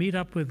would meet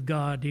up with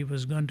God, he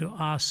was going to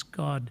ask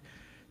God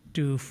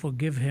to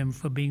forgive him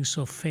for being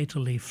so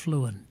fatally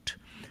fluent.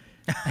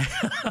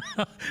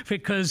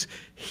 Because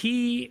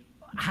he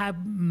had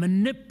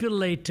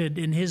manipulated,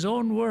 in his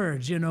own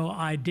words,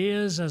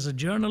 ideas as a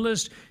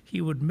journalist.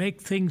 He would make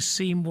things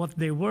seem what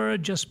they were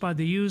just by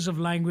the use of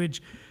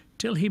language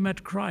till he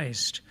met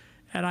Christ.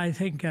 And I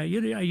think,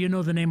 you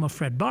know the name of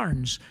Fred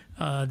Barnes,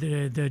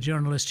 the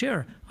journalist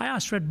here. I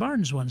asked Fred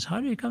Barnes once,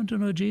 "How do you come to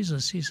know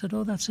Jesus?" He said,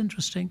 "Oh, that's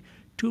interesting.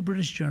 2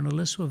 British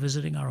journalists were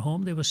visiting our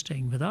home. They were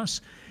staying with us.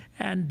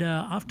 And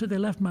after they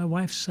left, my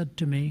wife said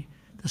to me,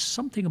 'There's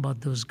something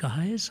about those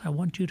guys. I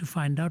want you to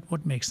find out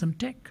what makes them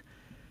tick.'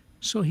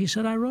 So he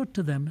said, I wrote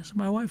to them. I said,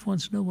 'My wife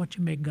wants to know what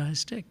you make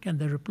guys tick.' And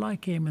the reply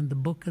came in the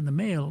book in the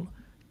mail,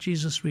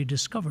 Jesus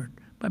Rediscovered,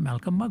 by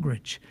Malcolm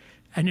Muggeridge.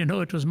 And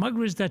it was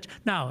Muggeridge that...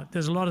 Now,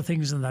 there's a lot of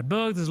things in that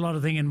book. There's a lot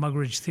of things in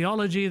Muggeridge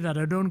theology that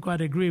I don't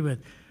quite agree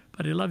with.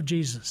 But he loved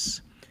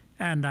Jesus.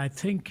 And I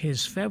think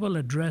his farewell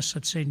address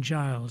at St.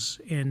 Giles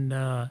in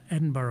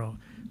Edinburgh,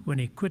 when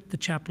he quit the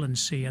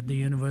chaplaincy at the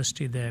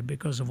university there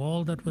because of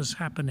all that was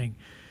happening,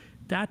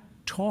 that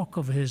talk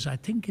of his, I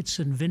think it's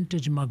in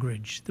Vintage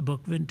Muggeridge, the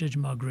book Vintage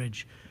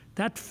Muggeridge,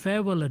 that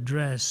farewell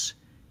address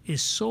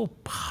is so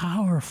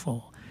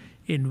powerful,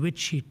 in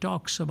which he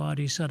talks about,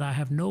 he said, "I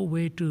have no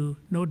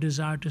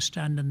desire to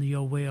stand in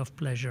your way of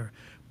pleasure,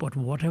 but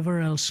whatever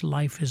else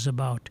life is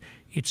about,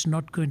 it's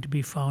not going to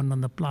be found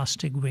on the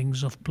plastic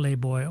wings of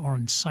Playboy or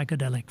in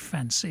psychedelic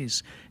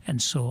fancies.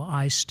 And so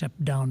I step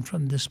down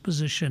from this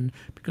position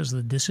because of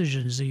the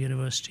decisions the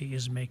university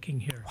is making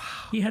here."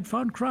 Wow. He had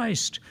found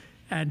Christ,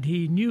 and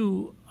he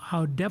knew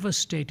how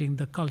devastating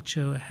the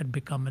culture had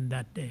become in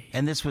that day.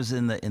 And this was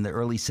in the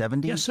early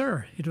 70s? Yes,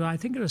 sir. I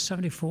think it was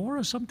 74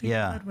 or something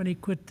Yeah. like that when he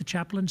quit the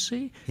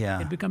chaplaincy. Yeah.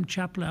 He'd become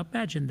chaplain.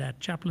 Imagine that,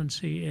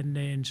 chaplaincy in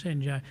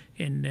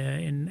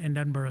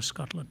Edinburgh,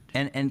 Scotland.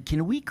 And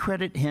can we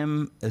credit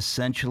him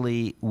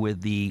essentially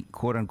with the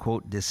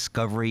quote-unquote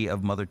discovery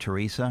of Mother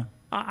Teresa?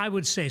 I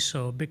would say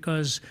so,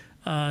 because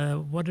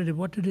what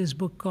did his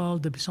book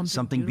called?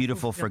 Something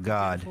Beautiful for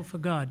God. Beautiful for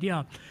God,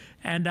 yeah.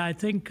 And I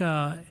think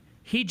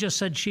he just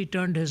said she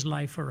turned his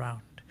life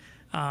around.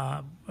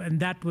 And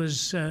that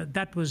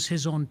was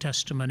his own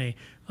testimony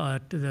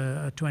to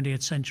the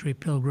 20th century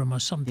pilgrim or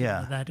something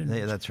like that.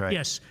 Yeah, that's right.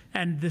 Yes,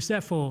 and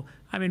therefore,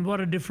 I mean,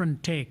 what a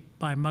different take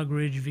by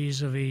Muggeridge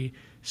vis-a-vis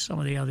some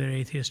of the other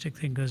atheistic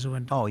thinkers who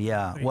went. Oh,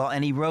 yeah. Well,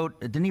 and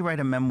didn't he write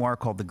a memoir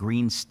called The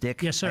Green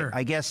Stick? Yes, sir.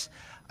 I guess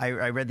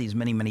I read these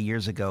many, many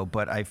years ago,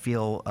 but I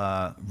feel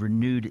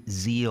renewed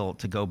zeal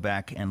to go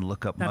back and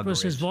look up Muggeridge. That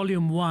was his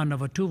volume 1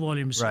 of a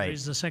 2-volume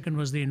series. Right. The second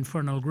was The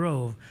Infernal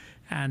Grove,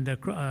 and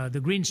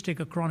the Green Stick,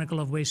 A Chronicle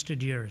of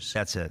Wasted Years.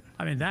 That's it.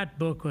 I mean, that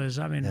book was,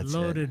 That's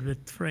loaded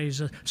with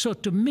phrases. So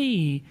to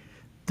me,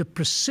 the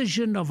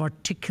precision of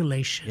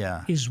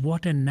articulation is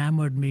what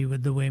enamored me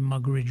with the way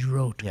Muggeridge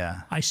wrote.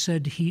 Yeah. I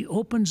said, he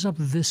opens up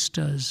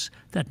vistas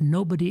that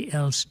nobody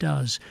else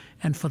does.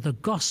 And for the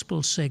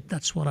gospel's sake,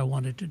 that's what I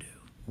wanted to do.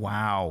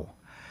 Wow.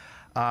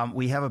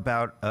 We have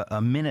about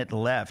a minute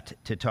left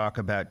to talk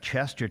about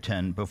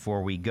Chesterton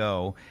before we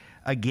go.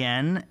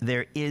 Again,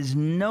 there is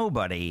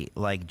nobody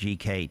like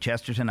G.K.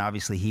 Chesterton.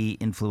 Obviously, he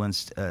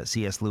influenced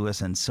C.S.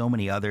 Lewis and so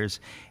many others.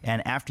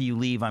 And after you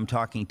leave, I'm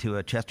talking to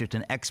a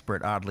Chesterton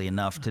expert, oddly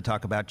enough, to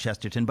talk about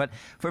Chesterton. But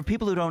for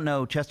people who don't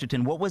know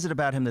Chesterton, what was it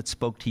about him that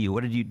spoke to you?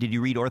 Did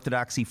you read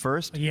Orthodoxy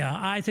first? Yeah,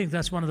 I think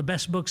that's one of the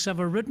best books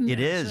ever written. It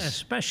is.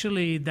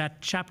 Especially that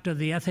chapter,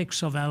 The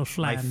Ethics of Elfland.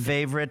 My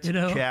favorite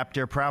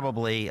chapter,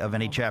 probably, of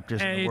any chapters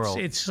in the world.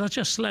 It's such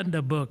a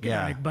slender book,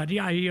 Yeah. Eric. But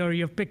yeah,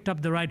 you've picked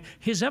up the right.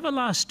 His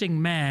everlasting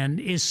man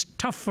is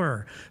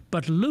tougher,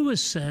 but Lewis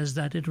says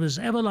that it was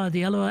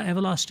the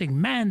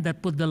everlasting man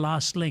that put the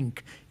last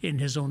link in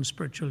his own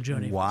spiritual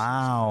journey.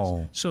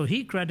 Wow. So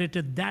he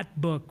credited that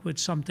book with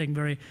something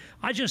very.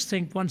 I just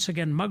think, once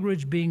again,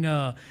 Muggeridge being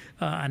an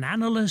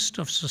analyst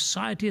of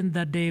society in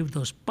that day, with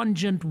those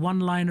pungent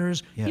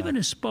one-liners, even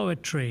his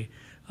poetry.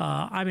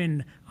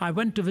 I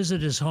went to visit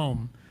his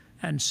home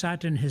and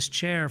sat in his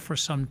chair for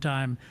some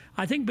time.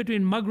 I think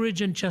between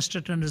Muggeridge and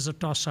Chesterton is a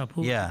toss-up.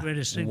 Who's the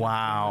greatest of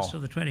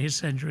the 20th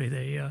century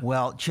there,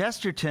 Well,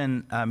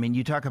 Chesterton,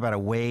 you talk about a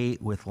way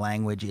with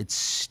language. It's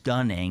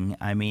stunning.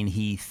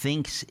 He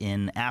thinks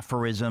in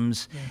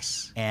aphorisms.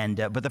 Yes.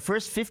 But the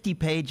first 50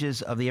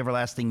 pages of The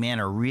Everlasting Man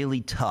are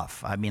really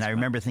tough. I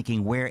remember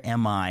thinking, where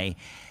am I?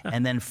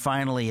 And then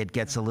finally it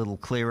gets a little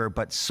clearer,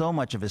 but so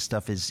much of his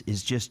stuff is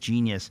just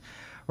genius.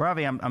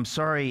 Ravi, I'm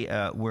sorry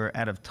we're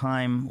out of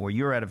time, or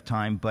you're out of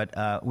time, but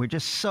we're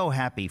just so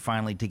happy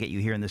finally to get you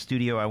here in the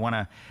studio. I want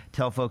to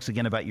tell folks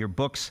again about your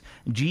books.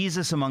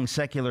 Jesus Among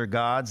Secular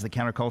Gods, The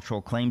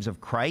Countercultural Claims of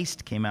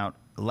Christ, came out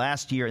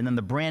last year, and then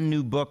the brand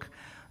new book,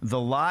 The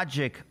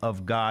Logic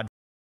of God.